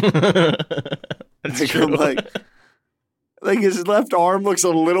 That's true. Like his left arm looks a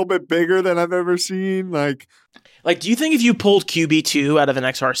little bit bigger than I've ever seen. Like, do you think if you pulled QB2 out of an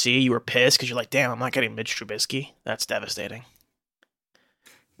XRC, you were pissed because you're like, damn, I'm not getting Mitch Trubisky? That's devastating.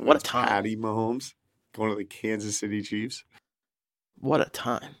 What a time. Patty Mahomes going to the Kansas City Chiefs. What a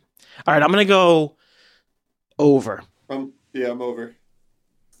time. All right, I'm going to go over. Yeah, I'm over.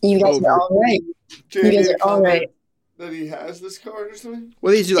 You guys are all right. You guys are all right. That he has this card or something?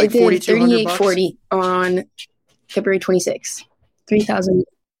 What do these do, like $4,200? $38.40 on February 26th. 3,000.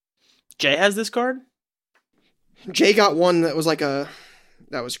 Jay has this card? Jay got one that was that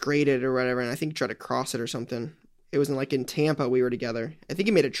was graded or whatever, and I think he tried to cross it or something. It was in Tampa. We were together. I think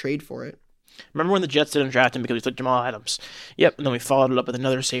he made a trade for it. Remember when the Jets didn't draft him because we took Jamal Adams? Yep, and then we followed it up with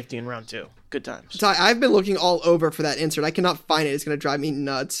another safety in round 2. Good times. Ty, I've been looking all over for that insert. I cannot find it. It's going to drive me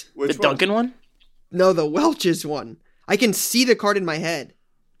nuts. The Duncan one? No, the Welch's one. I can see the card in my head.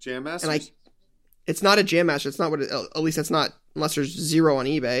 Jam Masters? And it's not a Jam Master. It's not at least it's not, unless there's 0 on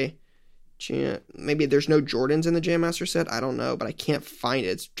eBay. Maybe there's no Jordans in the Jam Master set. I don't know, but I can't find it.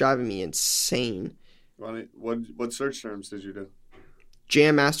 It's driving me insane. What search terms did you do?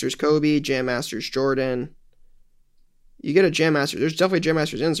 Jam Masters Kobe, Jam Masters Jordan. You get a Jam Master. There's definitely a Jam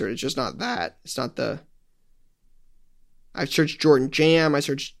Masters insert. It's just not that. It's not the... I searched Jordan Jam. I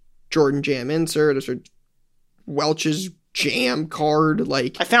searched Jordan Jam insert. I searched Welch's Jam card. I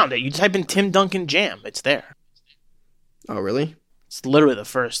found it. You type in Tim Duncan Jam. It's there. Oh, really? It's literally the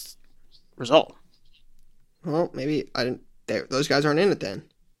first result. Well, maybe I didn't... Those guys aren't in it then.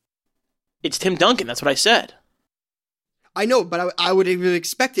 It's Tim Duncan. That's what I said. I know, but I would have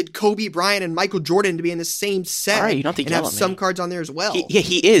expected Kobe Bryant and Michael Jordan to be in the same set. All right, you don't have to and have some cards on there as well.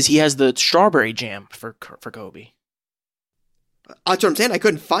 He is. He has the strawberry jam for Kobe. That's what I'm saying. I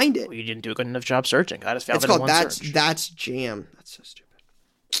couldn't find it. Well, you didn't do a good enough job searching. I just found it's it called in one search. That's Jam. That's so stupid.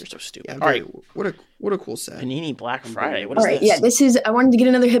 You're so stupid. Yeah, all right. What a cool set. Panini Black Friday. What is this? Yeah, this is... I wanted to get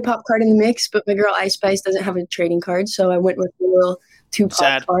another hip-hop card in the mix, but my girl Ice Spice doesn't have a trading card, so I went with a little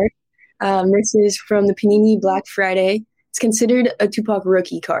Tupac card. This is from the Panini Black Friday. It's considered a Tupac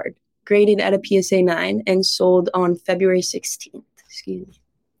rookie card, graded at a PSA 9 and sold on February 16th. Excuse me.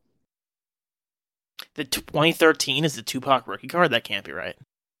 The 2013 is the Tupac rookie card? That can't be right.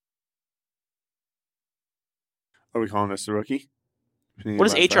 Are we calling this the rookie? What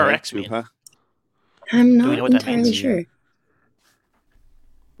does HRX mean? Tupac? I'm not entirely sure.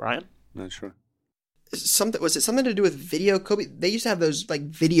 Brian? Not sure. Was it something to do with video? Kobe, they used to have those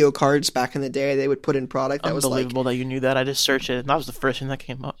video cards back in the day. They would put in product. That was unbelievable that you knew that. I just searched it, and that was the first thing that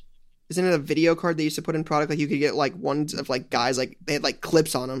came up. Isn't it a video card they used to put in product? You could get ones of guys they had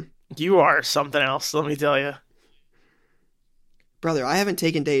clips on them. You are something else. Let me tell you, brother. I haven't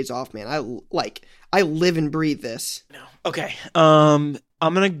taken days off, man. I live and breathe this. No. Okay. I'm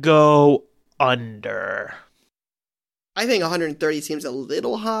gonna go under. I think 130 seems a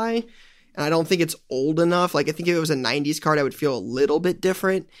little high. And I don't think it's old enough. I think if it was a 90s card, I would feel a little bit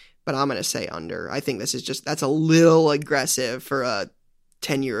different. But I'm going to say under. I think that's a little aggressive for a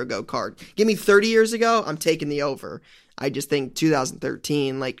 10-year-ago card. Give me 30 years ago, I'm taking the over. I just think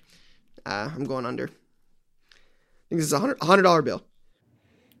 2013, I'm going under. I think this is a $100 bill.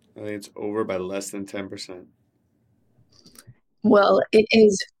 I think it's over by less than 10%. Well,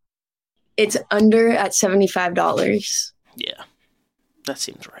 it's under at $75. Yeah, that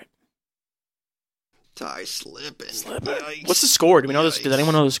seems right. Ty slipping. What's the score? Do we know this? Does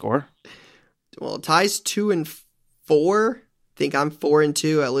anyone know the score? Well, Ty's 2-4. I think I'm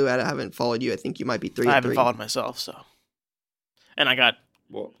 4-2. Lou, I haven't followed you. I think you might be 3-3. I haven't followed myself, so. And I got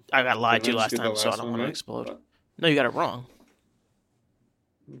lied to last time, so I don't want to explode. No, you got it wrong.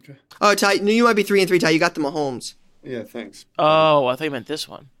 Okay. Oh, Ty, you might be 3-3. Ty, you got the Mahomes. Yeah, thanks. Oh, I thought you meant this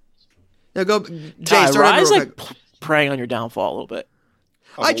one. No, go. Ty, Jay, start Rise over real quick. preying on your downfall a little bit.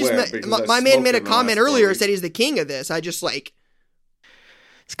 My man made a comment earlier, said he's the king of this. I just like.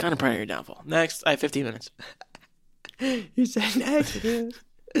 It's kind of praying your downfall. Next, I have 15 minutes. You said next.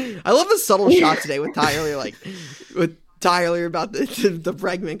 I love the subtle shot today with Tyler about the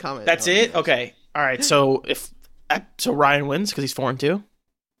Bregman comment. That's it? Okay. All right. So Ryan wins because he's 4-2.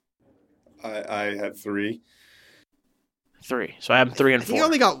 I had 3. 3. So I have 3 and 4.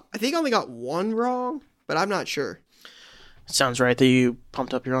 I think I only got 1 wrong, but I'm not sure. Sounds right that you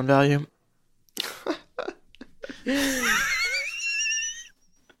pumped up your own value.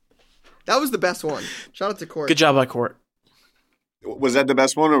 That was the best one. Shout out to Court. Good job by Court. Was that the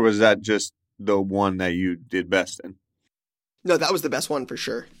best one, or was that just the one that you did best in? No, that was the best one for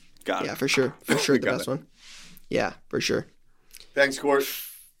sure. Got it. Yeah, for sure. For sure, the best one. Yeah, for sure. Thanks, Court.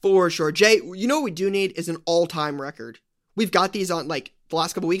 For sure. Jay, you know what we do need is an all-time record. We've got these on, like, the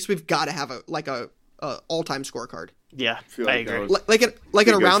last couple weeks. We've got to have a all-time scorecard. Yeah, I agree. Like an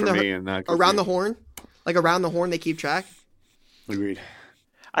around the horn. Like around the horn, they keep track. Agreed.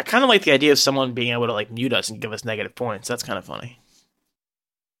 I kind of like the idea of someone being able to like mute us and give us negative points. That's kind of funny.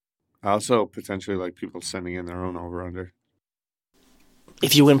 I also potentially like people sending in their own over-under.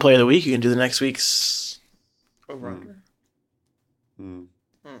 If you win Player of the Week, you can do the next week's over-under.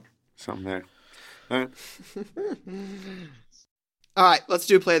 Something there. All right. All right, let's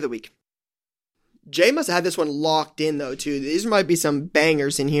do Play of the Week. Jay must have had this one locked in, though, too. These might be some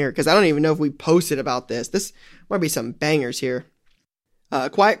bangers in here, because I don't even know if we posted about this. This might be some bangers here.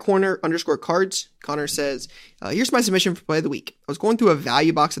 Quiet Corner _cards. Connor says, here's my submission for Play of the Week. I was going through a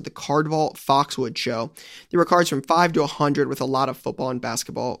value box at the Card Vault Foxwood show. There were cards from 5 to 100 with a lot of football and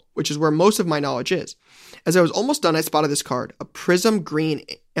basketball, which is where most of my knowledge is. As I was almost done, I spotted this card, a Prism Green,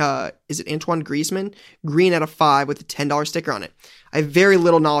 is it Antoine Griezmann? Green out of 5 with a $10 sticker on it. I have very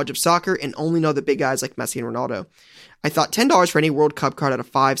little knowledge of soccer and only know the big guys like Messi and Ronaldo. I thought $10 for any World Cup card out of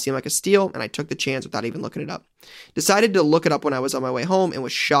 5 seemed like a steal, and I took the chance without even looking it up. Decided to look it up when I was on my way home and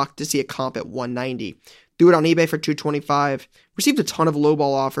was shocked to see a comp at $190. Threw it on eBay for $225, received a ton of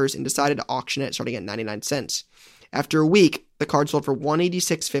lowball offers, and decided to auction it starting at 99 cents. After a week, the card sold for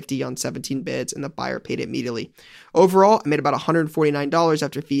 $186.50 on 17 bids, and the buyer paid it immediately. Overall, I made about $149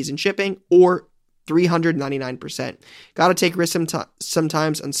 after fees and shipping, or 399%. Gotta take risks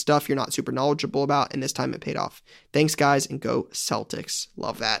sometimes on stuff you're not super knowledgeable about, and this time it paid off. Thanks, guys, and go Celtics.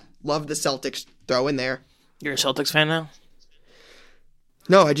 Love that. Love the Celtics throw in there. You're a Celtics fan now?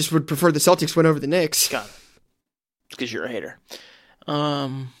 No, I just would prefer the Celtics win over the Knicks. Got it. Because you're a hater.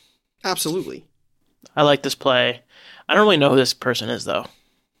 Absolutely. I like this play. I don't really know who this person is, though.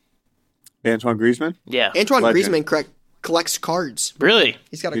 Antoine Griezmann? Yeah. Antoine Griezmann collects cards. Really?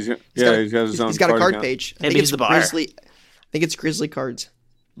 He's got his own he's got a card account. page. Maybe he's the buyer. I think it's Grizzly cards.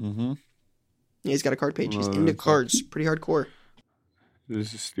 Mm-hmm. Yeah, he's got a card page. He's into cards. Pretty hardcore. This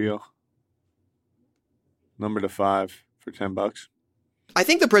is a steal. Number to 5 for $10. I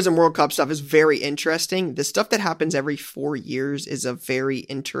think the Prism World Cup stuff is very interesting. The stuff that happens every 4 years is a very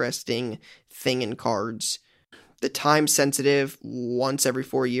interesting thing in cards. The time sensitive once every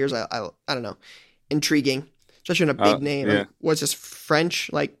 4 years, I don't know, intriguing, especially in a big name. Yeah. Like, what's this,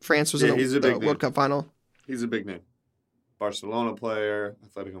 French? Like France was in the World Cup final. He's a big name. Barcelona player,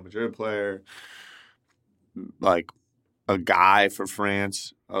 Atletico Madrid player, like a guy for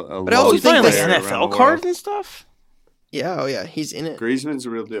France. But I also he's think playing like NFL cards and stuff. Yeah, oh yeah, he's in it. Griezmann's a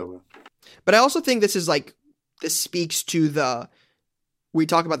real deal, man. But I also think this speaks to we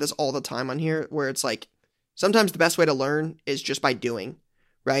talk about this all the time on here, where it's like, sometimes the best way to learn is just by doing,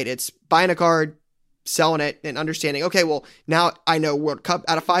 right? It's buying a card, selling it, and understanding, okay, well, now I know World Cup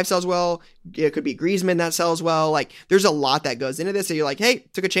out of 5 sells well. It could be Griezmann that sells well. Like, there's a lot that goes into this. So you're like, hey,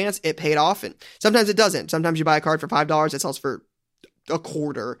 took a chance, it paid off. And sometimes it doesn't. Sometimes you buy a card for $5, it sells for a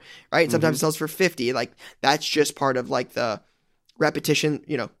quarter, right? Sometimes it sells for 50. Like, that's just part of like the repetition,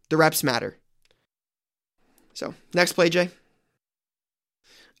 the reps matter. So next play, Jay.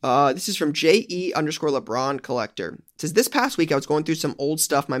 This is from JE_LeBron Collector. It says, this past week I was going through some old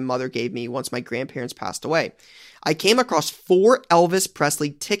stuff my mother gave me once my grandparents passed away. I came across 4 Elvis Presley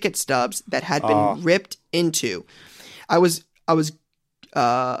ticket stubs that had been ripped into. I was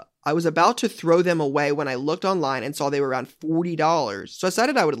about to throw them away when I looked online and saw they were around $40. So I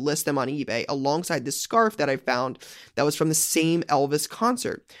decided I would list them on eBay alongside this scarf that I found that was from the same Elvis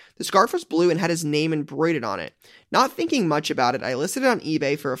concert. The scarf was blue and had his name embroidered on it. Not thinking much about it, I listed it on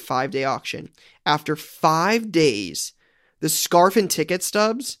eBay for a 5-day auction. After 5 days, the scarf and ticket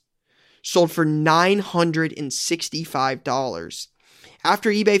stubs sold for $965. After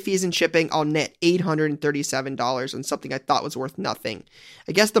eBay fees and shipping, I'll net $837 on something I thought was worth nothing.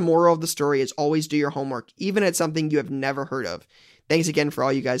 I guess the moral of the story is always do your homework, even at something you have never heard of. Thanks again for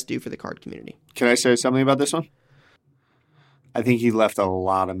all you guys do for the card community. Can I say something about this one? I think he left a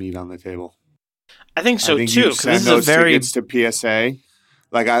lot of meat on the table. I think so, too. You send those tickets to PSA.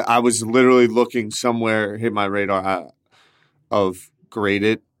 Like, I was literally looking somewhere, hit my radar, of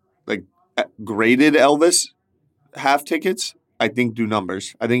graded Elvis half tickets. I think do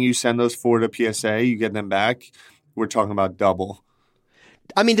numbers. I think you send those 4 to PSA, you get them back. We're talking about double.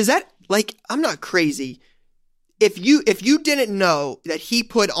 I mean, does that, like, I'm not crazy. If you didn't know that he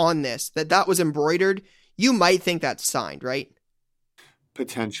put on this, that was embroidered, you might think that's signed, right?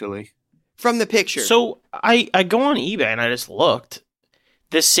 Potentially. From the picture. So I go on eBay and I just looked.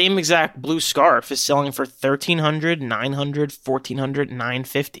 This same exact blue scarf is selling for $1,300, $900, $1,400,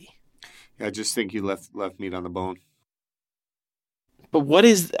 $950. I just think you left meat on the bone. But what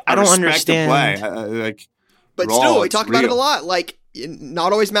is? I don't understand. The play. But still, we talk about it a lot. Like,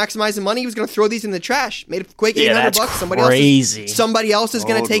 not always maximizing money. He was going to throw these in the trash. Made a quick $800. Somebody else is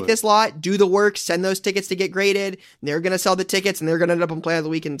going to take this lot, do the work, send those tickets to get graded. And they're going to sell the tickets, and they're going to end up on Play of the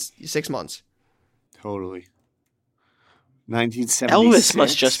Week in 6 months. Totally. 1976.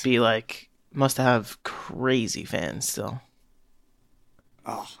 Elvis must have crazy fans still.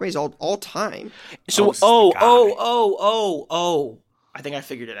 Oh, crazy all time. So, I think I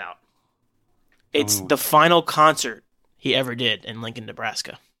figured it out. It's the final concert he ever did in Lincoln,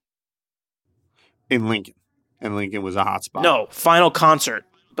 Nebraska. In Lincoln. And Lincoln was a hot spot. No, final concert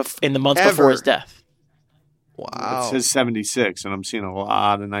in the month before his death. Wow. It says 76, and I'm seeing a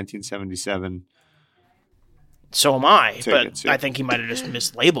lot of 1977. So am I, tickets, but I think he might have just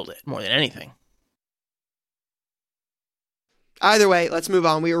mislabeled it more than anything. Either way, let's move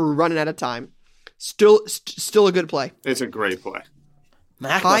on. We were running out of time. Still a good play. It's a great play.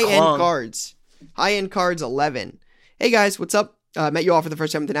 High-end cards 11. Hey guys, what's up? Met you all for the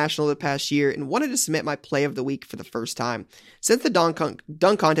first time at the National the past year and wanted to submit my play of the week for the first time. Since the dunk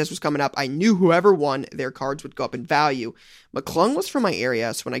contest was coming up, I knew whoever won, their cards would go up in value. McClung was from my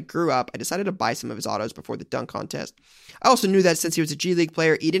area, so when I grew up, I decided to buy some of his autos before the dunk contest. I also knew that since he was a G League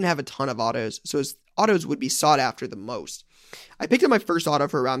player, he didn't have a ton of autos, so his autos would be sought after the most. I picked up my first auto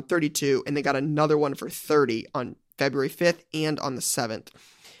for around 32 and then got another one for 30 on February 5th and on the 7th.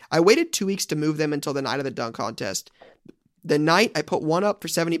 I waited 2 weeks to move them until the night of the dunk contest. The night, I put one up for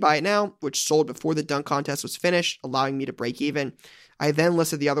 70 buy it now, which sold before the dunk contest was finished, allowing me to break even. I then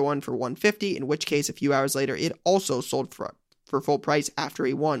listed the other one for 150, in which case a few hours later, it also sold for full price after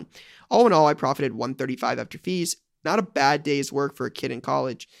he won. All in all, I profited 135 after fees. Not a bad day's work for a kid in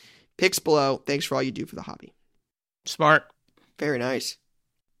college. Picks below. Thanks for all you do for the hobby. Smart. Very nice.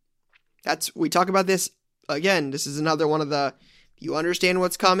 We talk about this again. This is another one of the, you understand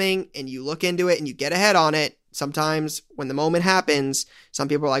what's coming and you look into it and you get ahead on it. Sometimes when the moment happens, some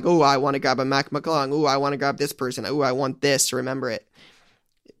people are like, oh, I want to grab a Mac McClung. Oh, I want to grab this person. Oh, I want this to remember it.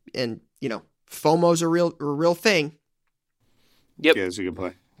 And, FOMO's a real thing. Yep. Yeah, it's a good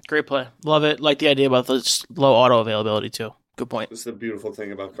play. Great play. Love it. Like the idea about the low auto availability, too. Good point. That's the beautiful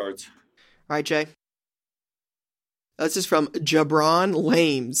thing about cards. All right, Jay. This is from Jabron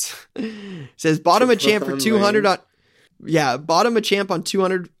Lames. Says, bought him a champ for 200 on... Yeah, bought him a champ on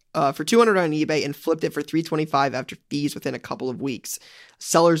 200... for 200 on eBay and flipped it for 325 after fees within a couple of weeks.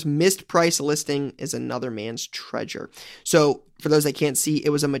 Seller's missed price listing is another man's treasure. So, for those that can't see, it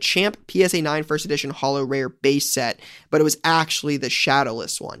was a Machamp PSA 9 first edition holo rare base set, but it was actually the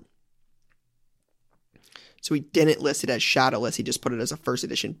shadowless one. So he didn't list it as shadowless, he just put it as a first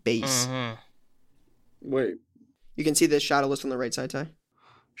edition base. Mm-hmm. Wait. You can see the shadowless on the right side, Ty?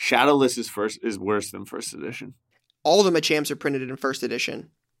 Shadowless is worse than first edition. All the Machamps are printed in first edition.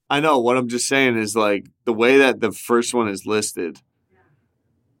 I know. What I'm just saying is, like, the way that the first one is listed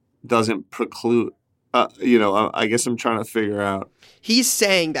doesn't preclude, I guess I'm trying to figure out. He's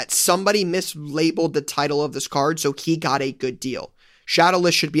saying that somebody mislabeled the title of this card, so he got a good deal.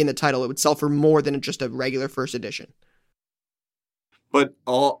 Shadowless should be in the title. It would sell for more than just a regular first edition. But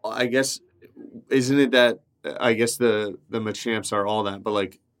I guess, isn't it that, I guess the Machamps are all that, but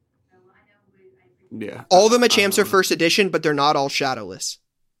like, yeah. All the Machamps are first edition, but they're not all shadowless.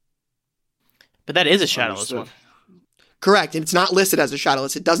 But that is a shadowless one. Correct. And it's not listed as a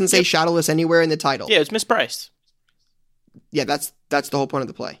shadowless. It doesn't say shadowless anywhere in the title. Yeah, it's mispriced. Yeah, that's the whole point of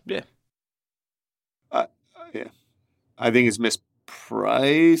the play. Yeah. Yeah. I think it's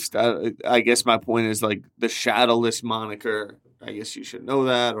mispriced. I guess my point is, like, the shadowless moniker, I guess you should know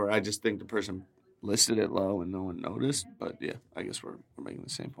that, or I just think the person listed it low and no one noticed. But yeah, I guess we're making the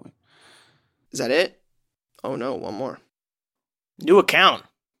same point. Is that it? Oh no, one more. New account.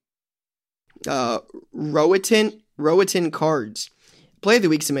 Roatan Cards. Play of the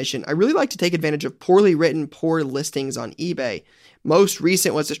week submission. I really like to take advantage of poorly written, poor listings on eBay. Most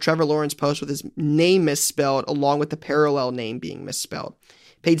recent was this Trevor Lawrence post with his name misspelled along with the parallel name being misspelled.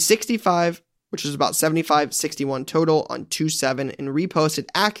 Paid $65, which is about $75.61 total on 2/7 and reposted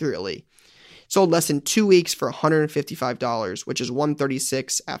accurately. Sold less than 2 weeks for $155, which is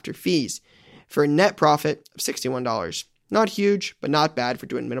 $136 after fees, for a net profit of $61. Not huge, but not bad for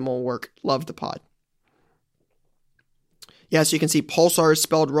doing minimal work. Love the pod. Yeah, so you can see Pulsar is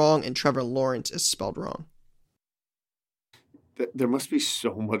spelled wrong and Trevor Lawrence is spelled wrong. There must be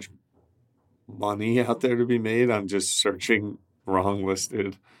so much money out there to be made on just searching wrong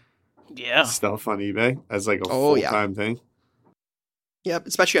listed stuff on eBay as like a full-time thing. Yep,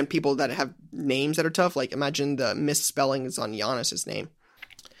 especially on people that have names that are tough. Like, imagine the misspellings on Giannis's name.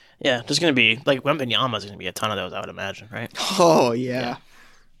 Yeah, there's going to be, like, Wembanyama's going to be a ton of those, I would imagine, right? Oh, yeah.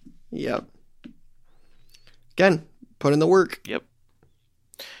 Yep. Again, put in the work. Yep.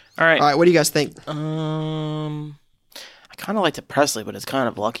 All right, what do you guys think? I kind of liked it Presley, but it's kind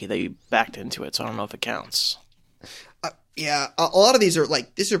of lucky that you backed into it, so I don't know if it counts. Yeah, a lot of these are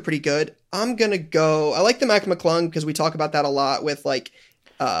these are pretty good. I'm going to go, I like the Mac McClung because we talk about that a lot with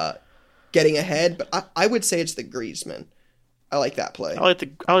getting ahead, but I would say it's the Griezmann. I like that play. I like the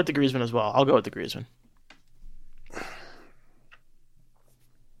Griezmann as well. I'll go with the Griezmann.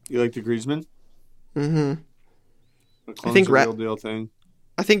 You like the Griezmann? Mm-hmm. I think real deal thing.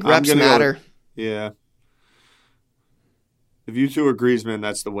 I think reps matter. Yeah. If you two are Griezmann,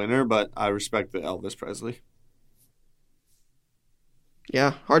 that's the winner, but I respect the Elvis Presley.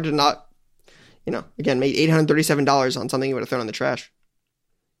 Yeah, hard to not, again, made $837 on something you would have thrown in the trash.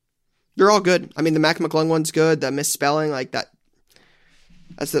 They're all good. I mean, the Mac McClung one's good. The misspelling, like that.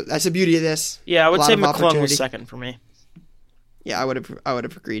 That's the beauty of this. Yeah, I would say McClung was second for me. Yeah, I would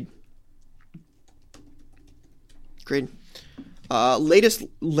have agreed. Agreed.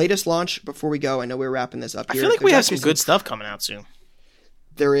 Latest launch before we go. I know we're wrapping this up here. I feel like we have some good stuff coming out soon.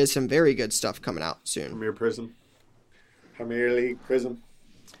 There is some very good stuff coming out soon. Premier League Prism.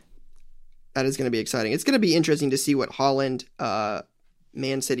 That is going to be exciting. It's going to be interesting to see what Holland,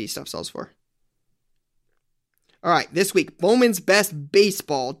 Man City stuff sells for. All right, this week, Bowman's Best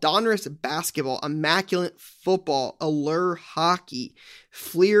Baseball, Donruss Basketball, Immaculate Football, Allure Hockey,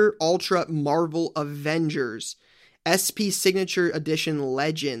 Fleer Ultra Marvel Avengers, SP Signature Edition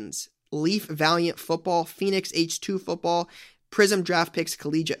Legends, Leaf Valiant Football, Phoenix H2 Football, Prism Draft Picks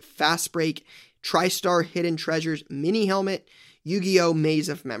Collegiate Fast Break, TriStar Hidden Treasures Mini Helmet, Yu-Gi-Oh! Maze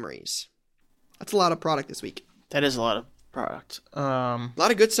of Memories. That's a lot of product this week. That is a lot of product. A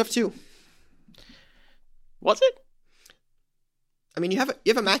lot of good stuff too. Was it? I mean, you have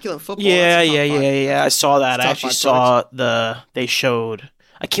Immaculate Football. Yeah. I saw that. I actually saw they showed.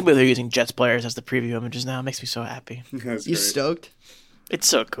 I can't believe they're using Jets players as the preview images now. It makes me so happy. You stoked? It's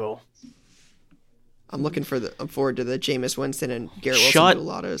so cool. I'm forward to the Jameis Winston and Garrett Wilson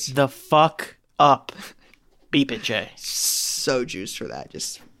Mulattoes. Shut the fuck up. Beep it, Jay. So juiced for that.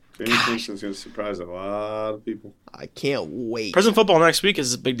 Just Jameis Winston's going to surprise a lot of people. I can't wait. Prison football next week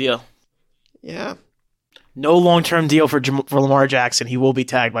is a big deal. Yeah. No long-term deal for Lamar Jackson. He will be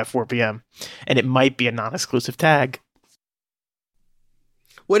tagged by 4 p.m. And it might be a non-exclusive tag.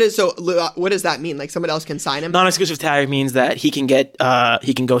 What does that mean? Like someone else can sign him? Non-exclusive tag means that he can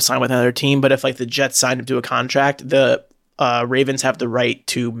go sign with another team. But if the Jets signed him to a contract, the Ravens have the right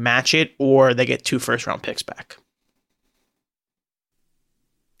to match it, or they get 2 first-round picks back.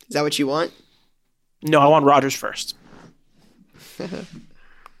 Is that what you want? No, I want Rodgers first.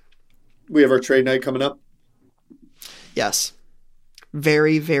 We have our trade night coming up. Yes.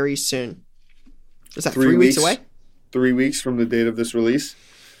 Very, very soon. Is that 3 weeks away? 3 weeks from the date of this release.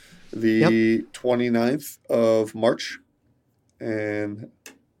 The 29th of March. And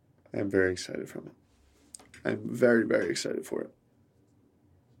I'm very excited from it. I'm very, very excited for it.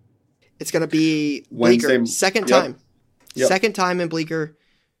 It's going to be Bleecker. Wednesday. Second time. Yep. Second time in Bleecker.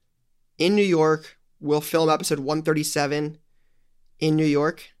 In New York. We'll film episode 137 in New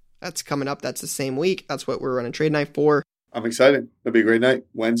York. That's coming up. That's the same week. That's what we're running trade night for. I'm excited. It'll be a great night.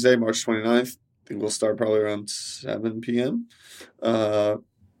 Wednesday, March 29th. I think we'll start probably around 7 p.m.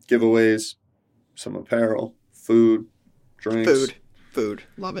 Giveaways, some apparel, food, drinks. Food.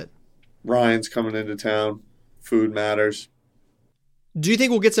 Love it. Ryan's coming into town. Food matters. Do you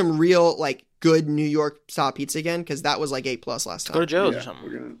think we'll get some real, good New York style pizza again? Because that was A+ last time. Go to Joe's or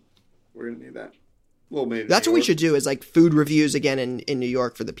something. We're gonna need that. Well, maybe that's what we should do is food reviews again in New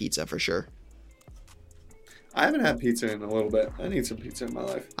York for the pizza for sure. I haven't had pizza in a little bit. I need some pizza in my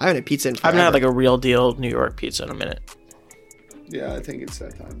life. I haven't had pizza in forever. I haven't had a real deal New York pizza in a minute. Yeah, I think it's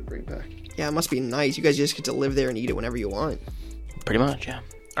that time to bring it back. Yeah, it must be nice. You guys just get to live there and eat it whenever you want. Pretty much, yeah.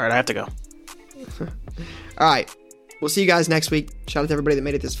 All right, I have to go. All right. We'll see you guys next week. Shout out to everybody that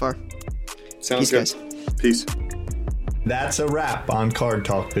made it this far. Sounds Peace, good. guys. Peace. That's a wrap on Card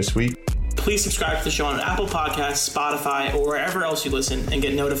Talk this week. Please subscribe to the show on Apple Podcasts, Spotify, or wherever else you listen and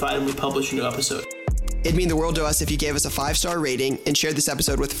get notified when we publish a new episode. It'd mean the world to us if you gave us a 5-star rating and shared this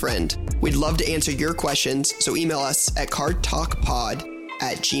episode with a friend. We'd love to answer your questions, so email us at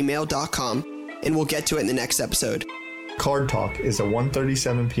cardtalkpod@gmail.com and we'll get to it in the next episode. Card Talk is a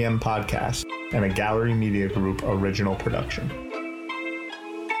 1:37 p.m. podcast and a Gallery Media Group original production.